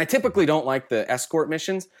 And I typically don't like the escort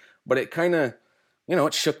missions, but it kind of,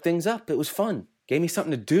 it shook things up. It was fun. Gave me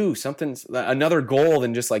something to do, another goal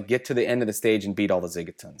than just like get to the end of the stage and beat all the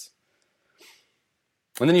Zigatons.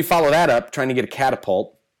 And then you follow that up trying to get a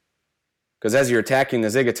catapult. Because as you're attacking the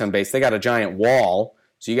Zigaton base, they got a giant wall.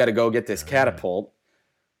 So you got to go get this catapult.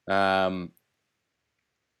 And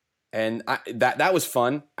that was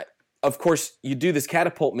fun. Of course, you do this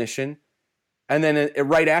catapult mission. And then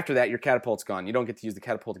right after that, your catapult's gone. You don't get to use the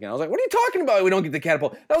catapult again. I was like, what are you talking about? We don't get the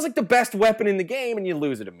catapult. That was like the best weapon in the game, and you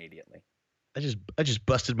lose it immediately. I just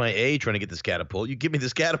busted my A trying to get this catapult. You give me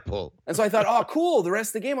this catapult. And so I thought, oh, cool. The rest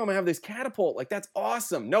of the game, I'm going to have this catapult. Like, that's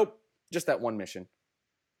awesome. Nope. Just that one mission.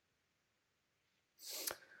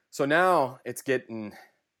 So now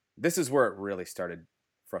this is where it really started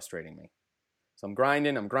frustrating me. So I'm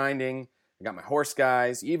grinding. I got my horse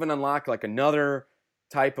guys. You even unlock like another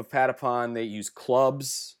type of Patapon. They use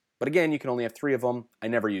clubs But again, you can only have 3 of them. I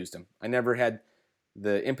never used them. I never had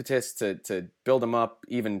the impetus to build them up,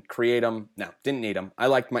 even create them. No, didn't need them. I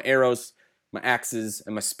liked my arrows, my axes,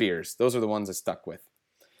 and my spears. Those are the ones I stuck with.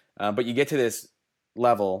 But you get to this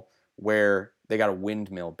level where they got a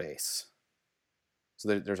windmill base.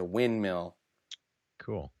 So there's a windmill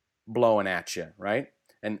Cool. blowing at you, right?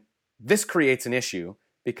 And this creates an issue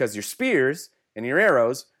because your spears and your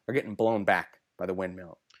arrows are getting blown back by the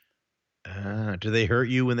windmill. Do they hurt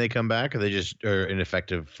you when they come back, or they just are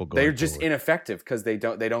ineffective for going They're just forward? ineffective because they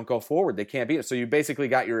don't go forward. They can't beat it. So you basically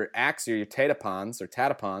got your axe or your tatapons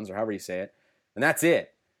or however you say it, and that's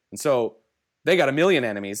it. And so they got a million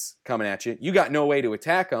enemies coming at you. You got no way to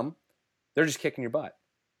attack them. They're just kicking your butt.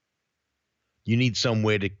 You need some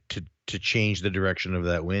way to change the direction of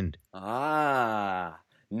that wind. Ah,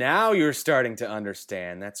 now you're starting to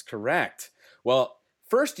understand. That's correct. Well,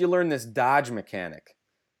 first you learn this dodge mechanic,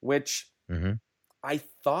 which I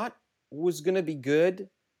thought was going to be good,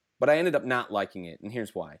 but I ended up not liking it, and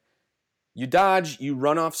here's why. You dodge, you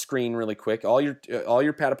run off screen really quick. All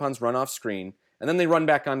your Patapons run off screen, and then they run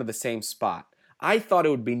back onto the same spot. I thought it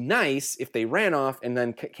would be nice if they ran off and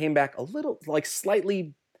then came back a little, like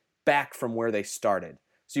slightly back from where they started.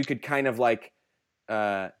 So you could kind of like,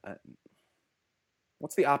 what's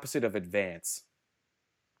the opposite of advance?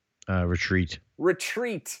 Retreat.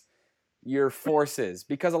 Retreat your forces.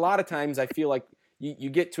 Because a lot of times I feel like you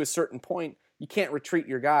get to a certain point, you can't retreat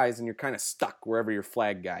your guys and you're kind of stuck wherever your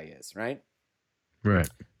flag guy is, right? Right.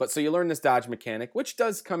 But so you learn this dodge mechanic, which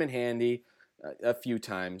does come in handy a few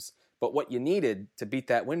times. But what you needed to beat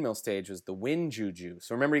that windmill stage was the wind juju.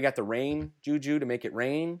 So remember you got the rain juju to make it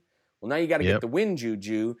rain? Well, now you got to get the wind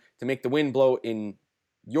juju to make the wind blow in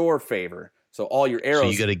your favor. So all your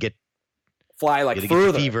arrows So you got to fly like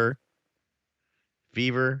further. Get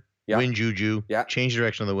fever, wind juju, change the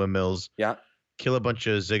direction of the windmills, kill a bunch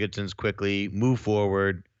of Ziggletons quickly, move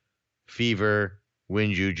forward, fever,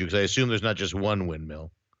 wind juju. Because I assume there's not just one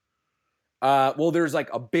windmill. Well, there's like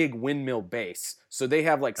a big windmill base. So they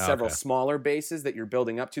have like several smaller bases that you're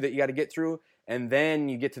building up to that you got to get through. And then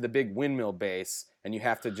you get to the big windmill base and you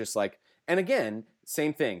have to just like, and again,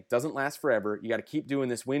 same thing, doesn't last forever. You got to keep doing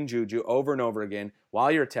this wind juju over and over again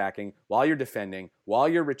while you're attacking, while you're defending, while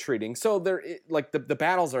you're retreating. So they're like the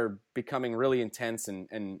battles are becoming really intense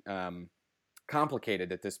and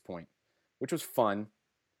complicated at this point, which was fun.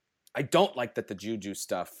 I don't like that the juju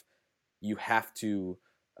stuff, you have to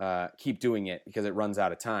keep doing it because it runs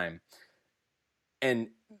out of time. And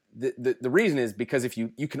the reason is because if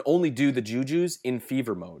you can only do the jujus in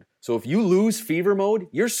fever mode. So if you lose fever mode,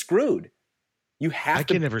 you're screwed. I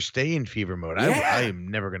can never stay in fever mode. Yeah. I am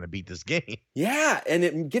never going to beat this game. Yeah, and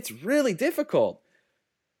it gets really difficult.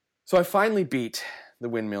 So I finally beat the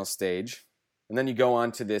windmill stage, and then you go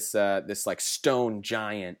on to this like stone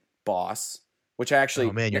giant boss, which I actually...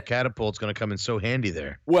 Oh man, your catapult's going to come in so handy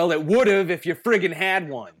there. Well, it would have if you friggin' had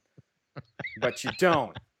one, but you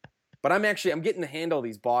don't. But I'm getting to handle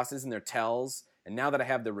these bosses and their tells, and now that I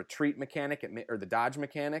have the retreat mechanic or the dodge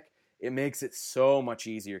mechanic, it makes it so much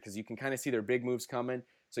easier because you can kind of see their big moves coming,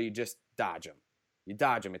 so you just dodge them. You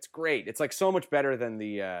dodge them. It's great. It's like so much better than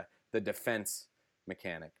the defense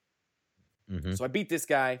mechanic. Mm-hmm. So I beat this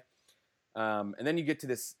guy, and then you get to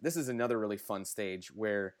this. This is another really fun stage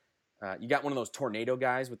where you got one of those tornado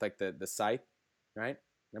guys with like the scythe, right?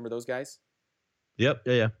 Remember those guys? Yep.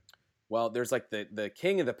 Yeah. Well, there's like the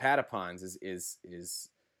king of the Patapons is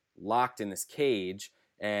locked in this cage,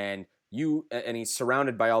 and he's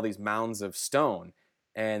surrounded by all these mounds of stone,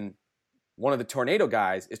 and one of the tornado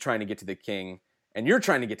guys is trying to get to the king, and you're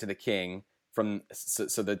trying to get to the king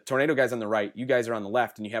so the tornado guy's on the right, you guys are on the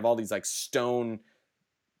left, and you have all these like stone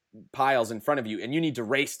piles in front of you, and you need to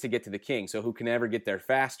race to get to the king. So who can ever get there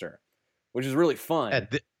faster, which is really fun.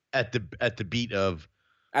 At the beat of.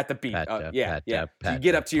 At the beat, so you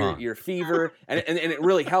get up to your fever, and it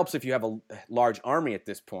really helps if you have a large army at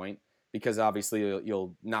this point, because obviously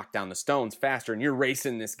you'll knock down the stones faster, and you're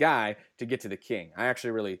racing this guy to get to the king. I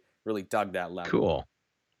actually really dug that level. Cool.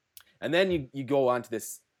 And then you go on to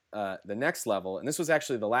this the next level, and this was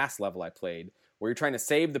actually the last level I played, where you're trying to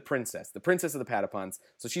save the princess of the Patapons.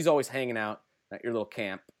 So she's always hanging out at your little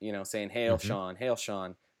camp, saying, "Hail, Sean! Hail,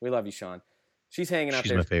 Sean! We love you, Sean." She's hanging out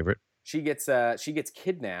there. She's my favorite. She gets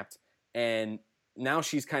kidnapped, and now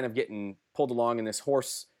she's kind of getting pulled along in this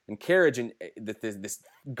horse and carriage, and this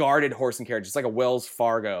guarded horse and carriage. It's like a Wells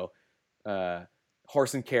Fargo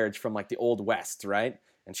horse and carriage from like the Old West, right?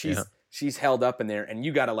 And she's held up in there, and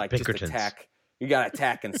you got to like just attack. You got to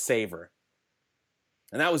attack and save her.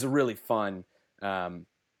 And that was a really fun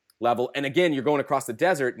level. And again, you're going across the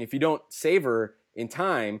desert, and if you don't save her in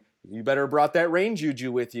time, You better have brought that rain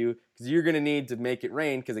juju with you because you're going to need to make it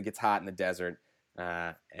rain because it gets hot in the desert.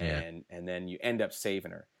 And then you end up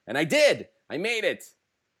saving her. And I did. I made it.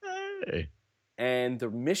 Hey. And the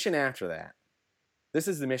mission after that, this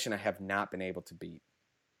is the mission I have not been able to beat.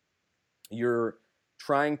 You're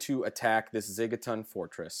trying to attack this Zigaton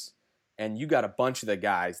fortress, and you got a bunch of the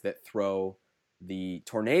guys that throw the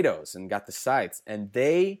tornadoes and got the sights, and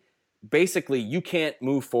they basically, you can't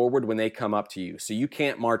move forward when they come up to you, so you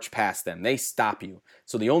can't march past them. They stop you.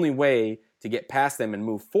 So the only way to get past them and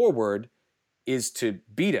move forward is to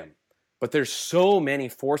beat them. But there's so many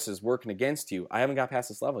forces working against you. I haven't got past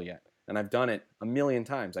this level yet, and I've done it a million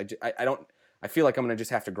times. I feel like I'm going to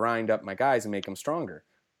just have to grind up my guys and make them stronger.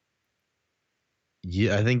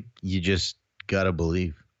 Yeah, I think you just got to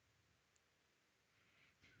believe.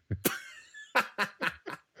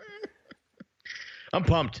 I'm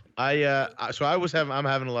pumped. I'm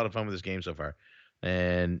having a lot of fun with this game so far.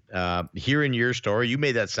 And hearing your story, you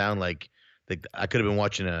made that sound like I could have been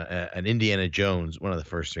watching an Indiana Jones, one of the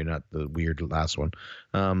first three, not the weird last one.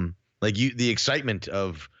 The excitement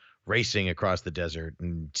of racing across the desert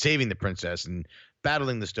and saving the princess and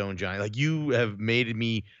battling the stone giant. Like, you have made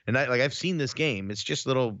me, and I've seen this game. It's just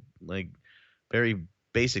little, like, very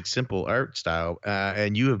basic, simple art style,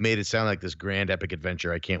 and you have made it sound like this grand epic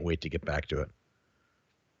adventure. I can't wait to get back to it.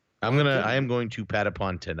 I am going to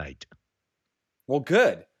Patapon tonight. Well,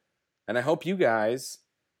 good. And I hope you guys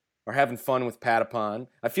are having fun with Patapon.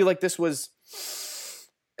 I feel like this was,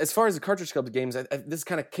 as far as the Cartridge Club games, this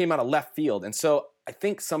kind of came out of left field. And so I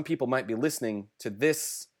think some people might be listening to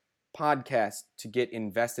this podcast to get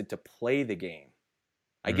invested to play the game.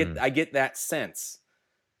 I get that sense.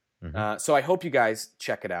 Mm-hmm. So I hope you guys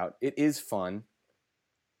check it out. It is fun.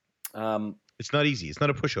 It's not easy. It's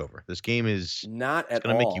not a pushover. This game is not at all. It's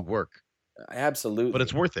going to make you work. Absolutely. But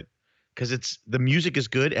it's worth it because the music is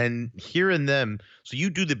good, and hearing them. So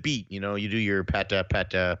you do the beat, you do your pata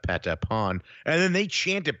pata pata pawn, and then they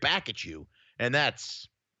chant it back at you, and that's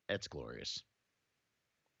glorious.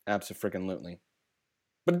 Absolutely.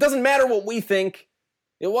 But it doesn't matter what we think.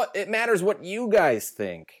 It matters what you guys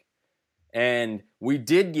think. And we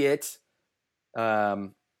did get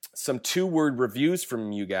some 2-word reviews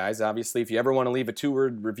from you guys. Obviously, if you ever want to leave a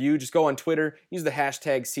 2-word review, just go on Twitter, use the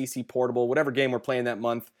hashtag #CCPortable, whatever game we're playing that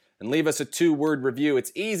month, and leave us a 2-word review.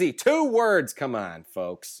 It's easy. 2 words. Come on,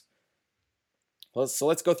 folks. So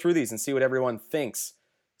let's go through these and see what everyone thinks.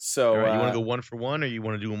 So, all right, you want to go one for one, or you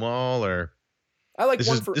want to do them all, or I like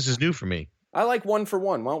this is new for me. I like one for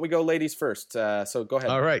one. Why don't we go ladies first? So go ahead.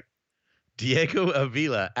 All right. Diego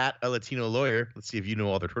Avila at A Latino Lawyer. Let's see if you know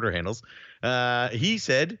all their Twitter handles. He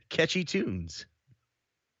said, catchy tunes.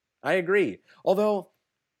 I agree. Although,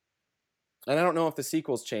 and I don't know if the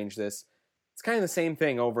sequels change this, it's kind of the same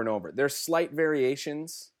thing over and over. There's slight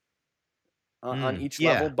variations on each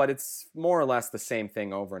level, but it's more or less the same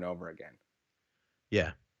thing over and over again.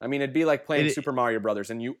 Yeah. I mean, it'd be like playing Super Mario Brothers,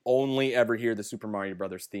 and you only ever hear the Super Mario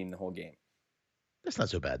Brothers theme the whole game. That's not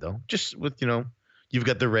so bad, though. Just with, you've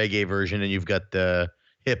got the reggae version and you've got the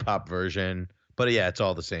hip hop version, but yeah, it's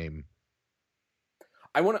all the same.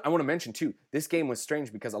 I want to mention too, this game was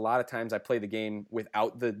strange because a lot of times I play the game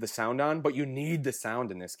without the sound on, but you need the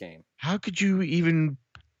sound in this game. How could you even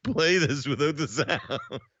play this without the sound?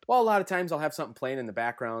 Well, a lot of times I'll have something playing in the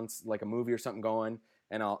background, like a movie or something going,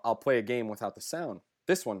 and I'll play a game without the sound.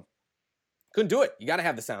 This one, couldn't do it. You got to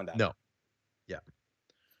have the sound on. No. Yeah.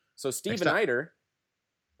 So Steven Eider,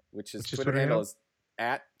 which his Twitter handle is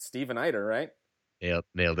at Steven Eider, right? Yeah,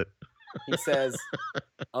 nailed it. He says,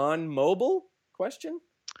 on mobile? Question?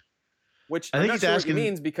 Which I think I'm not he's sure asking... what he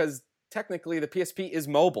means because technically the PSP is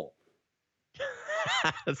mobile.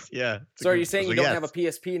 Yeah. So are you saying you don't have a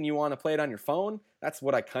PSP and you want to play it on your phone? That's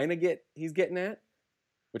what I kind of get he's getting at.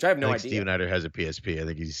 Which I have no idea. Steven Eider has a PSP. I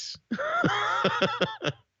think he's...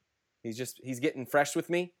 he's getting fresh with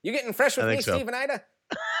me. You getting fresh with me, so. Steven Eider?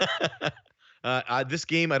 This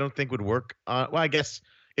game I don't think would work on... Well, I guess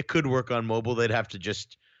it could work on mobile. They'd have to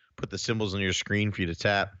just put the symbols on your screen for you to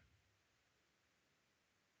tap.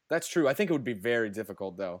 That's true. I think it would be very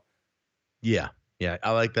difficult, though. Yeah. Yeah.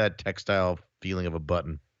 I like that textile feeling of a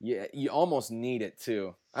button. Yeah, you almost need it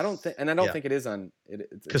too. I don't think it is on it.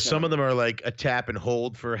 Because some of them are like a tap and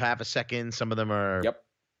hold for half a second. Some of them are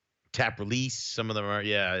tap release. Some of them are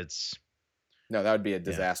it's. No, that would be a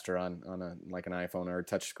disaster on like an iPhone or a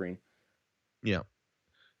touch screen. Yeah.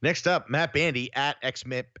 Next up, Matt Bandy at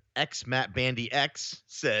XMattBandyX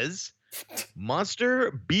says,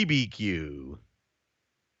 Monster BBQ.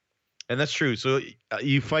 And that's true. So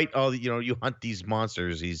you fight you hunt these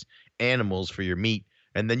monsters, these animals for your meat,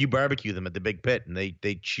 and then you barbecue them at the big pit, and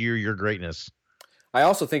they cheer your greatness. I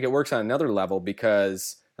also think it works on another level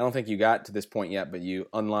because I don't think you got to this point yet, but you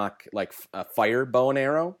unlock like a fire bow and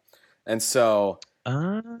arrow. And so,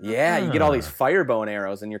 yeah, you get all these fire bow and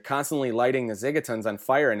arrows and you're constantly lighting the Zigatons on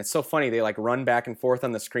fire. And it's so funny. They like run back and forth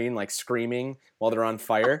on the screen, like screaming while they're on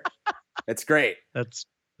fire. It's great. That's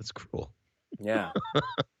cruel. Yeah.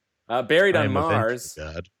 Buried on Mars.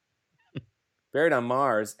 God. Buried on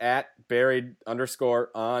Mars at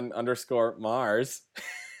buried_on_Mars.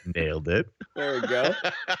 Nailed it. There we go.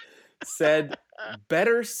 Said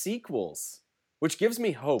better sequels, which gives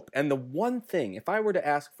me hope. And the one thing, if I were to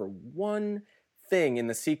ask for one thing in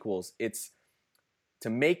the sequels, it's to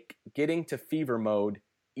make getting to fever mode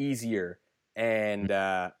easier and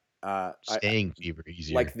staying fever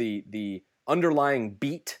easier. Like the underlying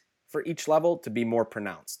beat for each level to be more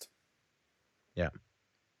pronounced. Yeah.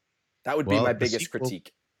 That would be my biggest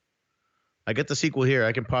critique. I get the sequel here.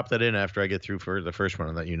 I can pop that in after I get through for the first one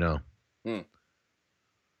and let you know. The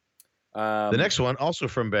next one, also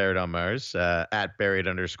from Buried on Mars, at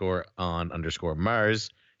buried_on_Mars,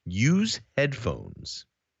 use headphones.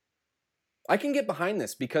 I can get behind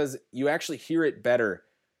this because you actually hear it better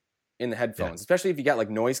in the headphones, especially if you got like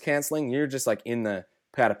noise canceling. You're just like in the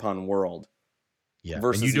Patapon world. Yeah.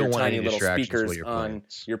 Versus and you don't your want tiny any little speakers on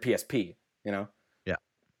your PSP, you know? Yeah.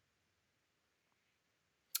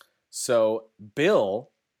 So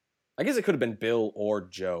Bill, I guess it could have been Bill or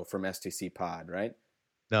Joe from STC Pod, right?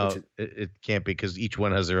 No, it can't be because each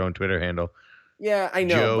one has their own Twitter handle. Yeah, I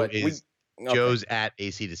know. Joe's at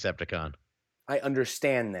AC Decepticon. I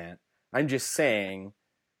understand that. I'm just saying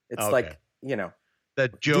it's like, you know.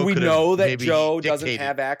 That Joe do we know that Joe doesn't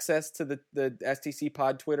have access to the STC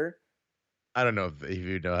Pod Twitter? I don't know if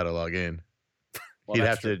you know how to log in. Well,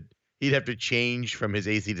 he'd have to change from his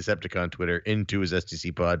AC Decepticon Twitter into his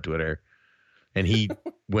STC Pod Twitter. And he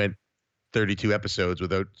went 32 episodes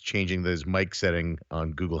without changing his mic setting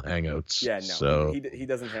on Google Hangouts. Yeah, no. So he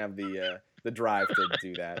doesn't have the drive to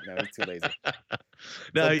do that. No, he's too lazy.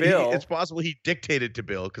 No, so Bill, it's possible he dictated to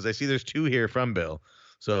Bill because I see there's two here from Bill.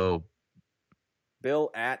 So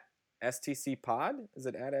Bill at STC Pod? Is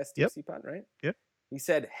it at STC Pod, right? Yep. He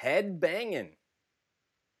said head banging.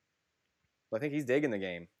 I think he's digging the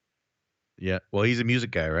game. Yeah. Well, he's a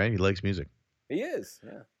music guy, right? He likes music. He is,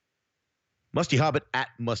 yeah. Musty Hobbit at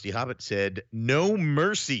Musty Hobbit said, "No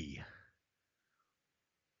mercy."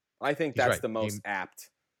 I think that's the most apt.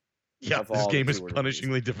 Yeah, this game is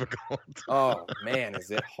punishingly difficult. Oh, man,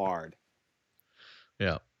 is it hard.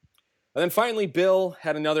 Yeah. And then finally, Bill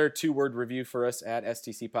had another 2-word review for us at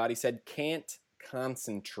STC Pod. He said, can't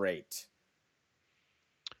concentrate.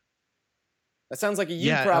 That sounds like a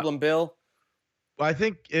you problem, Bill. Well, I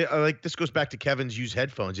think this goes back to Kevin's use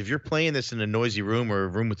headphones. If you're playing this in a noisy room or a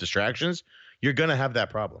room with distractions, you're going to have that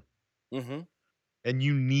problem. Mm-hmm. And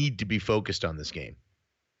you need to be focused on this game.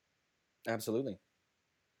 Absolutely.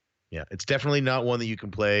 Yeah, it's definitely not one that you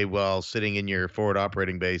can play while sitting in your forward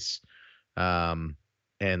operating base and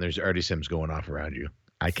there's already sims going off around you.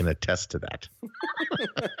 I can attest to that.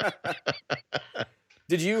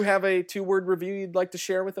 Did you have a 2-word review you'd like to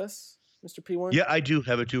share with us, Mr. P1? Yeah, I do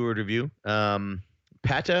have a 2-word review.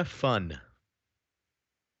 Pata fun.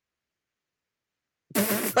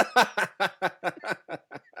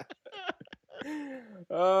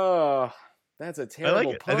 Oh, that's a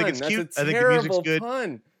terrible pun. I think it's cute. That's a I think the music's good.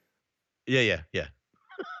 Pun. Yeah.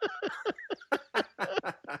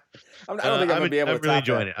 I don't think I'm going to be able to I'm really top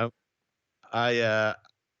enjoying that. it.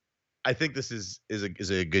 I think this is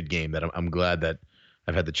a good game that I'm glad that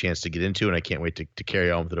I've had the chance to get into, and I can't wait to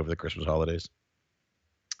carry on with it over the Christmas holidays.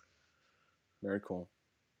 Very cool.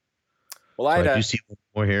 Well, I do see one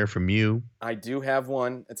more here from you. I do have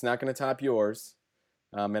one. It's not going to top yours,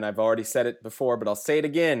 and I've already said it before, but I'll say it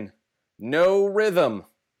again. No rhythm.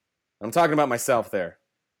 I'm talking about myself there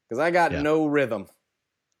because I got no rhythm.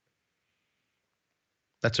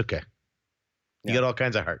 That's okay. You got all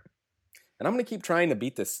kinds of heart. And I'm going to keep trying to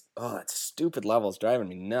beat this. Oh, that stupid level is driving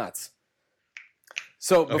me nuts.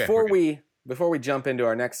 So before we jump into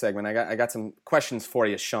our next segment, I got some questions for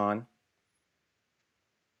you, Sean.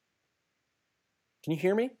 Can you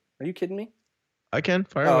hear me? Are you kidding me? I can.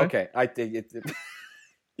 Fire away. Okay.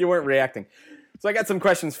 You weren't reacting. So I got some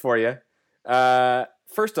questions for you.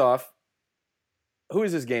 First off, who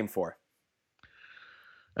is this game for?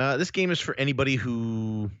 This game is for anybody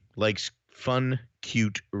who likes fun,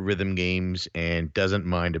 cute rhythm games and doesn't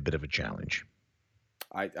mind a bit of a challenge.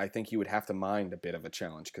 I think you would have to mind a bit of a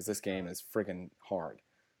challenge because this game is friggin' hard.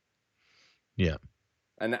 Yeah.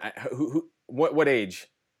 And what age?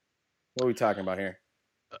 What are we talking about here?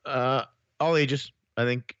 All ages. I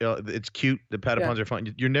think it's cute. The Patapons are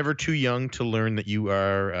fun. You're never too young to learn that you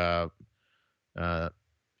are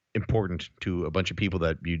important to a bunch of people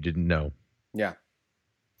that you didn't know. Yeah.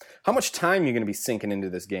 How much time are you going to be sinking into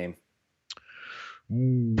this game?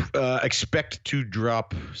 Expect to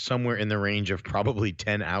drop somewhere in the range of probably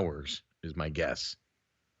 10 hours is my guess.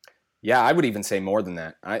 Yeah, I would even say more than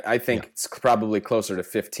that. I think it's probably closer to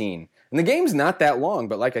 15. And the game's not that long,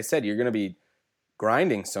 but like I said, you're going to be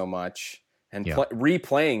grinding so much and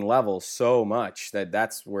replaying levels so much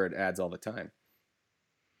that's where it adds all the time.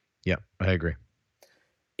 Yeah, I agree.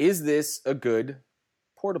 Is this a good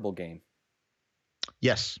portable game?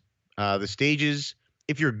 Yes. The stages,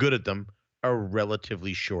 if you're good at them, are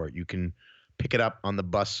relatively short. You can pick it up on the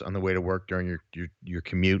bus on the way to work during your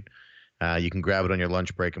commute. You can grab it on your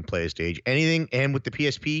lunch break and play a stage. Anything, and with the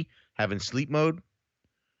PSP having sleep mode,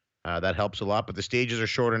 that helps a lot. But the stages are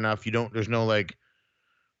short enough. There's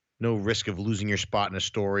no risk of losing your spot in a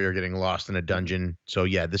story or getting lost in a dungeon. So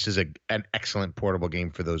yeah, this is an excellent portable game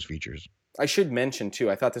for those features. I should mention too,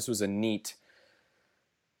 I thought this was a neat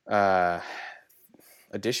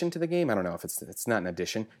addition to the game. I don't know if it's not an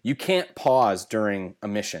addition. You can't pause during a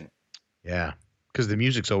mission. Yeah, because the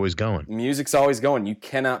music's always going. The music's always going. You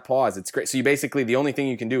cannot pause. It's great. So you basically, the only thing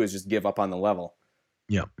you can do is just give up on the level.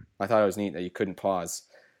 Yep. I thought it was neat that you couldn't pause.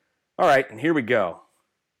 All right, and here we go.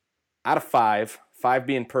 Out of 5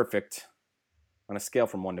 being perfect, on a scale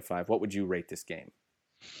from 1 to 5, what would you rate this game?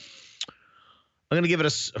 I'm going to give it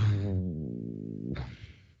a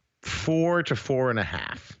 4 to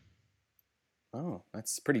 4.5. Oh,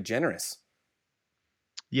 that's pretty generous.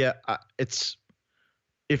 Yeah, it's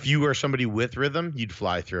if you are somebody with rhythm, you'd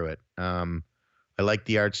fly through it. I like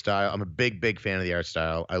the art style. I'm a big fan of the art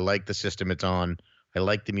style. I like the system it's on. I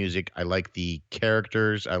like the music. I like the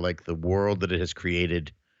characters. I like the world that it has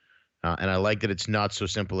created. And I like that it's not so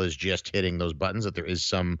simple as just hitting those buttons, that there is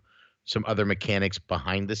some other mechanics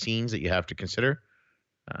behind the scenes that you have to consider.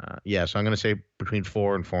 So I'm going to say between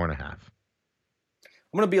 4 and 4.5.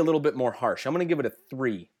 I'm going to be a little bit more harsh. I'm going to give it a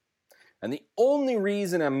 3. And the only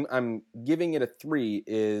reason I'm giving it a 3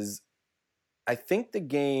 is I think the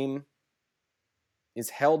game is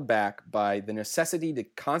held back by the necessity to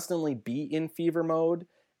constantly be in fever mode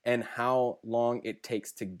and how long it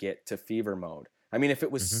takes to get to fever mode. I mean, if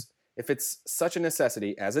it's such a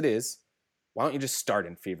necessity as it is, why don't you just start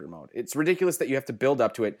in fever mode? It's ridiculous that you have to build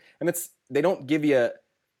up to it, and they don't give you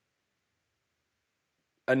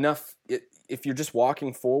enough. If you're just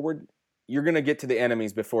walking forward, you're going to get to the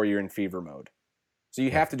enemies before you're in fever mode. So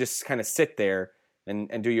you have to just kind of sit there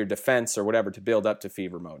and do your defense or whatever to build up to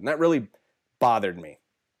fever mode. And that really bothered me.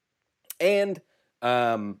 And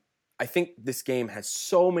I think this game has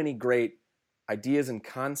so many great ideas and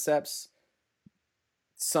concepts,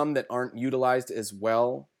 some that aren't utilized as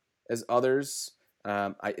well as others.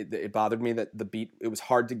 It bothered me that it was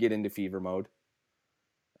hard to get into fever mode.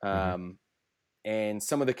 And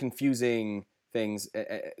some of the confusing things,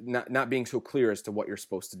 not being so clear as to what you're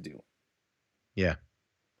supposed to do. Yeah.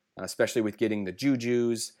 Especially with getting the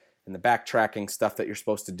jujus and the backtracking stuff that you're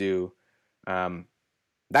supposed to do.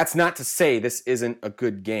 That's not to say this isn't a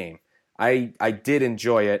good game. I did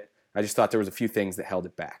enjoy it. I just thought there was a few things that held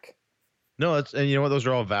it back. No, and you know what? Those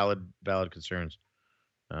are all valid concerns.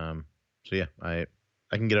 So yeah, I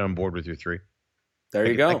can get on board with your 3. There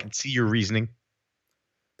you go. I can see your reasoning.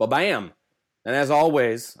 Well, bam. And as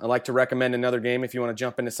always, I'd like to recommend another game if you want to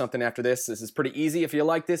jump into something after this. This is pretty easy. If you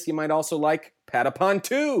like this, you might also like Patapon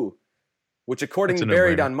 2, which according to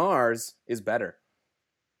Buried on Mars is better.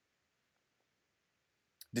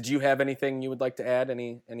 Did you have anything you would like to add?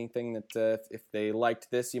 Anything that if they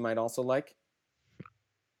liked this, you might also like?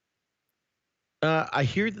 I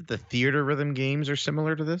hear that the theater rhythm games are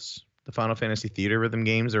similar to this. The Final Fantasy theater rhythm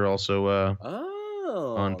games are also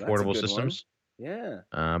on portable systems. One. Yeah.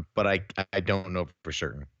 But I don't know for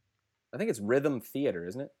certain. I think it's Rhythm Theater,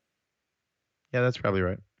 isn't it? Yeah, that's probably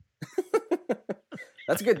right.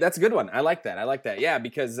 That's good. That's a good one. I like that. Yeah,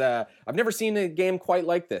 because I've never seen a game quite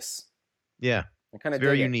like this. Yeah. I kind of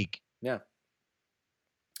very unique. Yeah.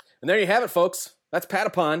 And there you have it, folks. That's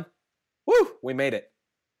Patapon. Woo! We made it.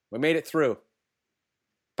 We made it through.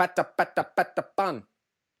 Patapon.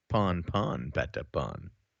 Pon, Patapon.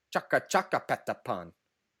 Chaka, Patapon.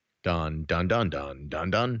 Dun. I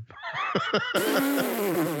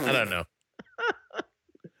don't know.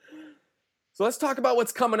 So let's talk about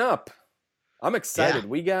what's coming up. I'm excited. Yeah.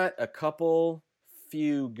 We got a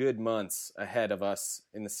few good months ahead of us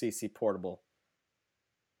in the CC Portable.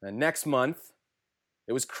 And next month,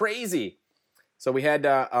 it was crazy. So we had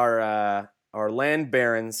our Land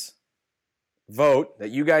Barons vote that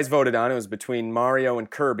you guys voted on. It was between Mario and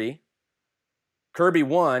Kirby. Kirby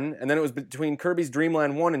won, and then it was between Kirby's Dream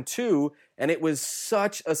Land 1 and 2, and it was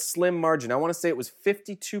such a slim margin. I want to say it was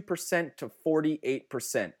 52% to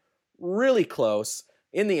 48%. Really close.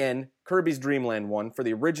 In the end, Kirby's Dream Land won for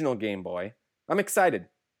the original Game Boy. I'm excited.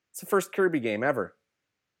 It's the first Kirby game ever.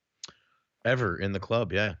 Ever in the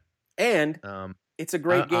club, yeah. And it's a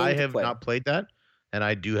great game I to have play. not played that, and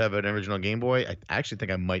I do have an original Game Boy. I actually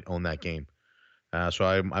think I might own that game. So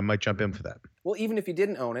I might jump in for that. Well, even if you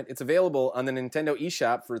didn't own it, it's available on the Nintendo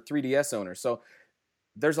eShop for 3DS owners. So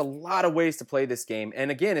there's a lot of ways to play this game.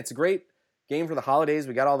 And again, it's a great game for the holidays.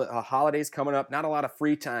 We got all the holidays coming up. Not a lot of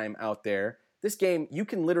free time out there. This game, you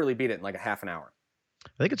can literally beat it in like a half an hour. I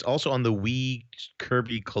think it's also on the Wii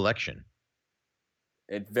Kirby collection.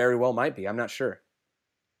 It very well might be. I'm not sure.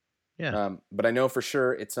 Yeah. But I know for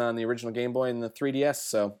sure it's on the original Game Boy and the 3DS.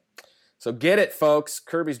 So get it, folks.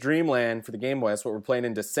 Kirby's Dream Land for the Game Boy. That's what we're playing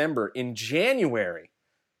in December. In January,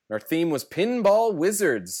 our theme was Pinball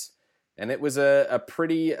Wizards. And it was a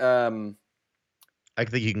pretty... I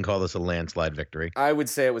think you can call this a landslide victory. I would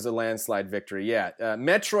say it was a landslide victory, yeah.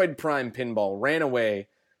 Metroid Prime Pinball ran away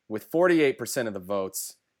with 48% of the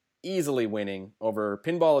votes, easily winning over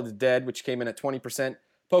Pinball of the Dead, which came in at 20%.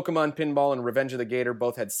 Pokemon Pinball and Revenge of the Gator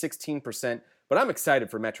both had 16%. But I'm excited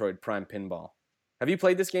for Metroid Prime Pinball. Have you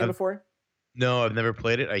played this game before? No, I've never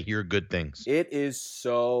played it. I hear good things. It is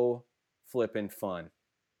so flippin' fun.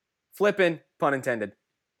 Flippin', pun intended.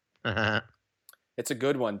 It's a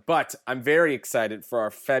good one, but I'm very excited for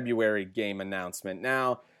our February game announcement.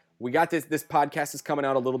 Now, we got this podcast is coming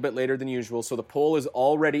out a little bit later than usual, so the poll is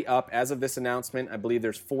already up as of this announcement. I believe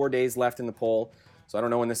there's 4 days left in the poll, so I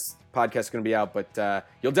don't know when this podcast is going to be out, but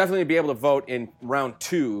you'll definitely be able to vote in round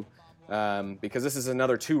 2 because this is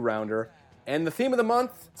another 2-rounder. And the theme of the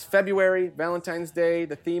month, it's February, Valentine's Day.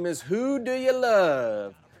 The theme is Who Do You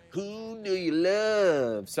Love? Who do you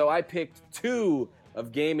love? So I picked 2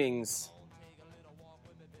 of gaming's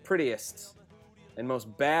prettiest and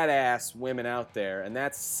most badass women out there, and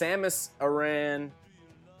that's Samus Aran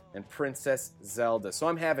and Princess Zelda. So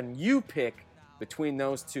I'm having you pick between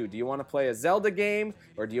those 2. Do you want to play a Zelda game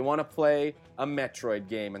or do you want to play a Metroid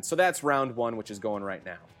game? And so that's round 1, which is going right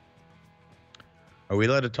now. Are we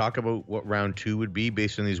allowed to talk about what round 2 would be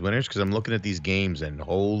based on these winners? Because I'm looking at these games and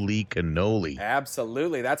holy cannoli.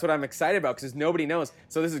 Absolutely. That's what I'm excited about because nobody knows.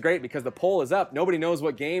 So this is great because the poll is up. Nobody knows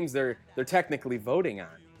what games they're technically voting on.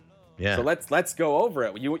 Yeah. So let's go over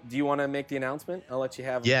it. Do you want to make the announcement? I'll let you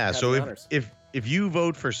have. Yeah. So the honors. if you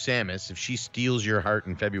vote for Samus, if she steals your heart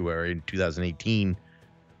in February in 2018,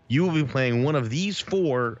 you will be playing one of these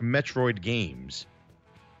 4 Metroid games.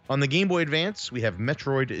 On the Game Boy Advance, we have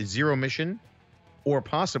Metroid Zero Mission, or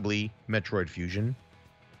possibly Metroid Fusion.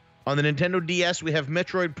 On the Nintendo DS, we have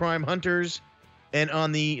Metroid Prime Hunters, and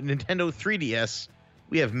on the Nintendo 3DS,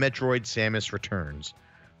 we have Metroid Samus Returns.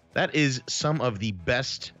 That is some of the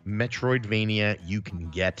best Metroidvania you can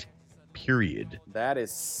get, period. That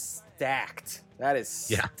is stacked.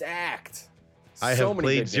 Stacked. I So have many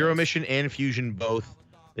played good Zero games. Mission and Fusion both.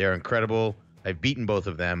 They are incredible. I've beaten both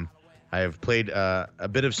of them. I have played a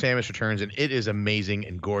bit of Samus Returns, and it is amazing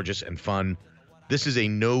and gorgeous and fun. This is a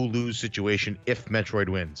no-lose situation if Metroid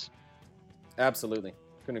wins. Absolutely.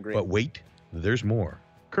 Couldn't agree. But wait, there's more.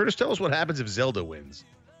 Curtis, tell us what happens if Zelda wins.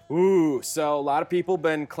 Ooh, so a lot of people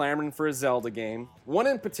been clamoring for a Zelda game. One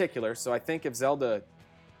in particular, so I think if Zelda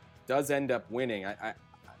does end up winning,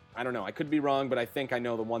 I don't know. I could be wrong, but I think I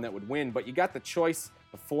know the one that would win. But you got the choice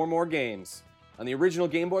of 4 more games. On the original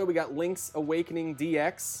Game Boy, we got Link's Awakening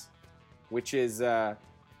DX, which is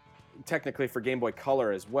technically for Game Boy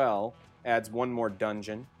Color as well. Adds 1 more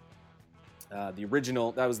dungeon. That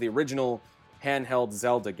was the original handheld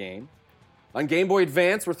Zelda game. On Game Boy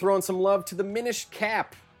Advance, we're throwing some love to the Minish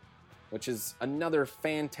Cap, which is another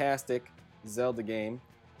fantastic Zelda game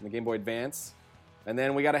in the Game Boy Advance. And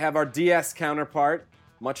then we got to have our DS counterpart,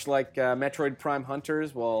 much like Metroid Prime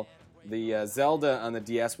Hunters. Well, the Zelda on the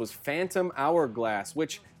DS was Phantom Hourglass,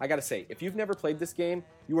 which I got to say, if you've never played this game,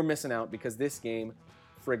 you were missing out because this game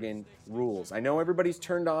friggin' rules. I know everybody's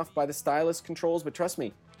turned off by the stylus controls, but trust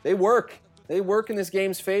me, they work. They work in this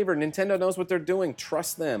game's favor. Nintendo knows what they're doing.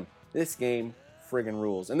 Trust them. This game friggin'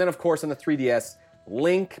 rules. And then, of course, on the 3DS,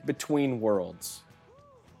 Link Between Worlds.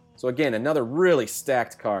 So again, another really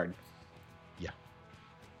stacked card. Yeah.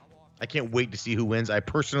 I can't wait to see who wins. I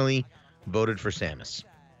personally voted for Samus.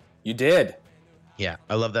 You did. Yeah,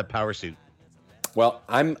 I love that power suit. Well,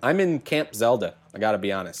 I'm in Camp Zelda. I gotta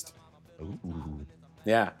be honest. Ooh.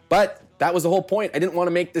 Yeah, but that was the whole point. I didn't want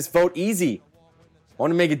to make this vote easy. I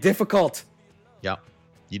want to make it difficult. Yeah,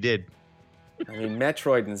 you did. I mean,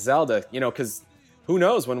 Metroid and Zelda, because who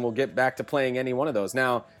knows when we'll get back to playing any one of those.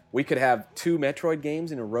 Now, we could have 2 Metroid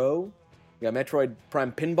games in a row. We got Metroid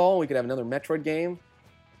Prime Pinball. We could have another Metroid game.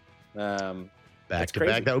 Back to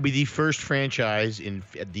back. That would be the first franchise in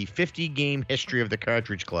the 50-game history of the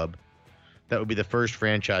Cartridge Club. That would be the first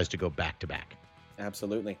franchise to go back to back.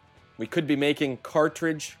 Absolutely. We could be making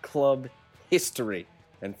Cartridge Club history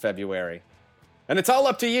in February. And it's all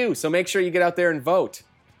up to you, so make sure you get out there and vote.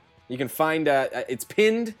 You can find, it's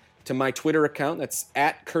pinned to my Twitter account. That's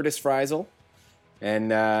at Curtis Friesel.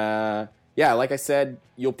 And, yeah, like I said,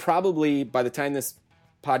 you'll probably, by the time this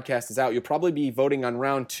podcast is out, you'll probably be voting on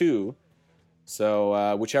round 2.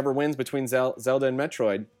 So whichever wins between Zelda and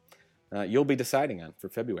Metroid, you'll be deciding on for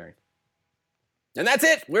February. And that's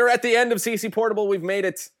it. We're at the end of CC Portable. We've made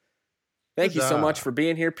it. Thank you so much for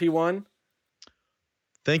being here, P1.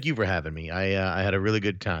 Thank you for having me. I had a really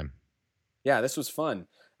good time. Yeah, this was fun.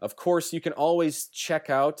 Of course, you can always check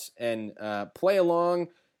out and play along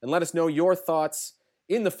and let us know your thoughts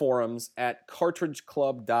in the forums at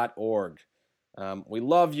cartridgeclub.org. We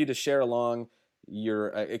love you to share along your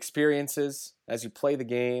experiences as you play the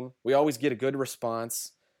game. We always get a good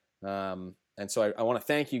response. And so I want to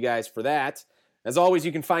thank you guys for that. As always,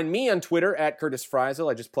 you can find me on Twitter at Curtis Friesel.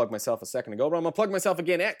 I just plugged myself a second ago, but I'm going to plug myself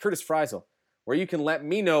again at Curtis Friesel, where you can let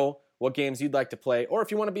me know what games you'd like to play, or if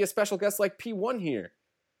you want to be a special guest like P1 here.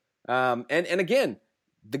 And again,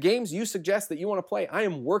 the games you suggest that you want to play, I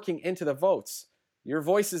am working into the votes. Your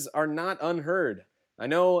voices are not unheard. I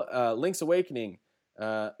know Link's Awakening,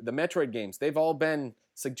 the Metroid games, they've all been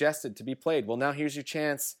suggested to be played. Well, now here's your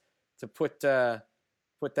chance to put that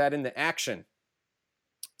into action.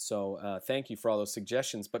 So thank you for all those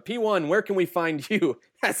suggestions. But P1, where can we find you?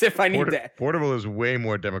 As if I need that. Portable is way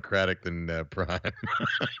more democratic than Prime.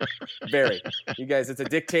 Very. You guys, it's a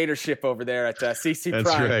dictatorship over there at CC Prime.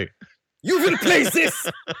 That's right. You will play this.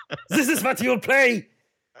 This is what you'll play.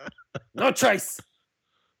 No choice.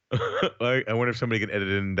 I wonder if somebody can edit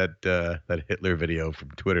in that Hitler video from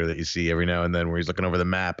Twitter that you see every now and then where he's looking over the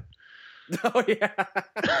map. Oh, yeah.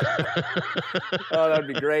 Oh, that'd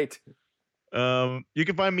be great. You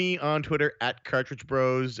can find me on Twitter at Cartridge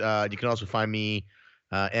Bros. You can also find me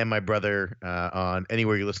and my brother on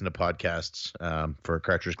anywhere you listen to podcasts for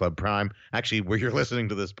Cartridge Club Prime. Actually, where you're listening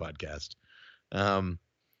to this podcast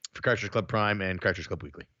for Cartridge Club Prime and Cartridge Club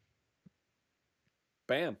Weekly.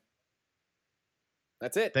 Bam.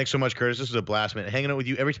 That's it. Thanks so much, Curtis. This was a blast, man. Hanging out with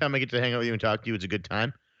you. Every time I get to hang out with you and talk to you, it's a good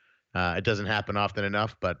time. It doesn't happen often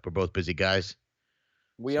enough, but we're both busy guys.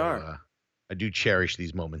 We are. I do cherish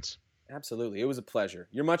these moments. Absolutely. It was a pleasure.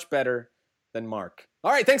 You're much better than Mark.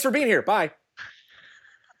 All right. Thanks for being here. Bye.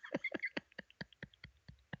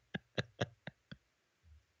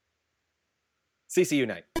 CC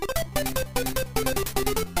Unite.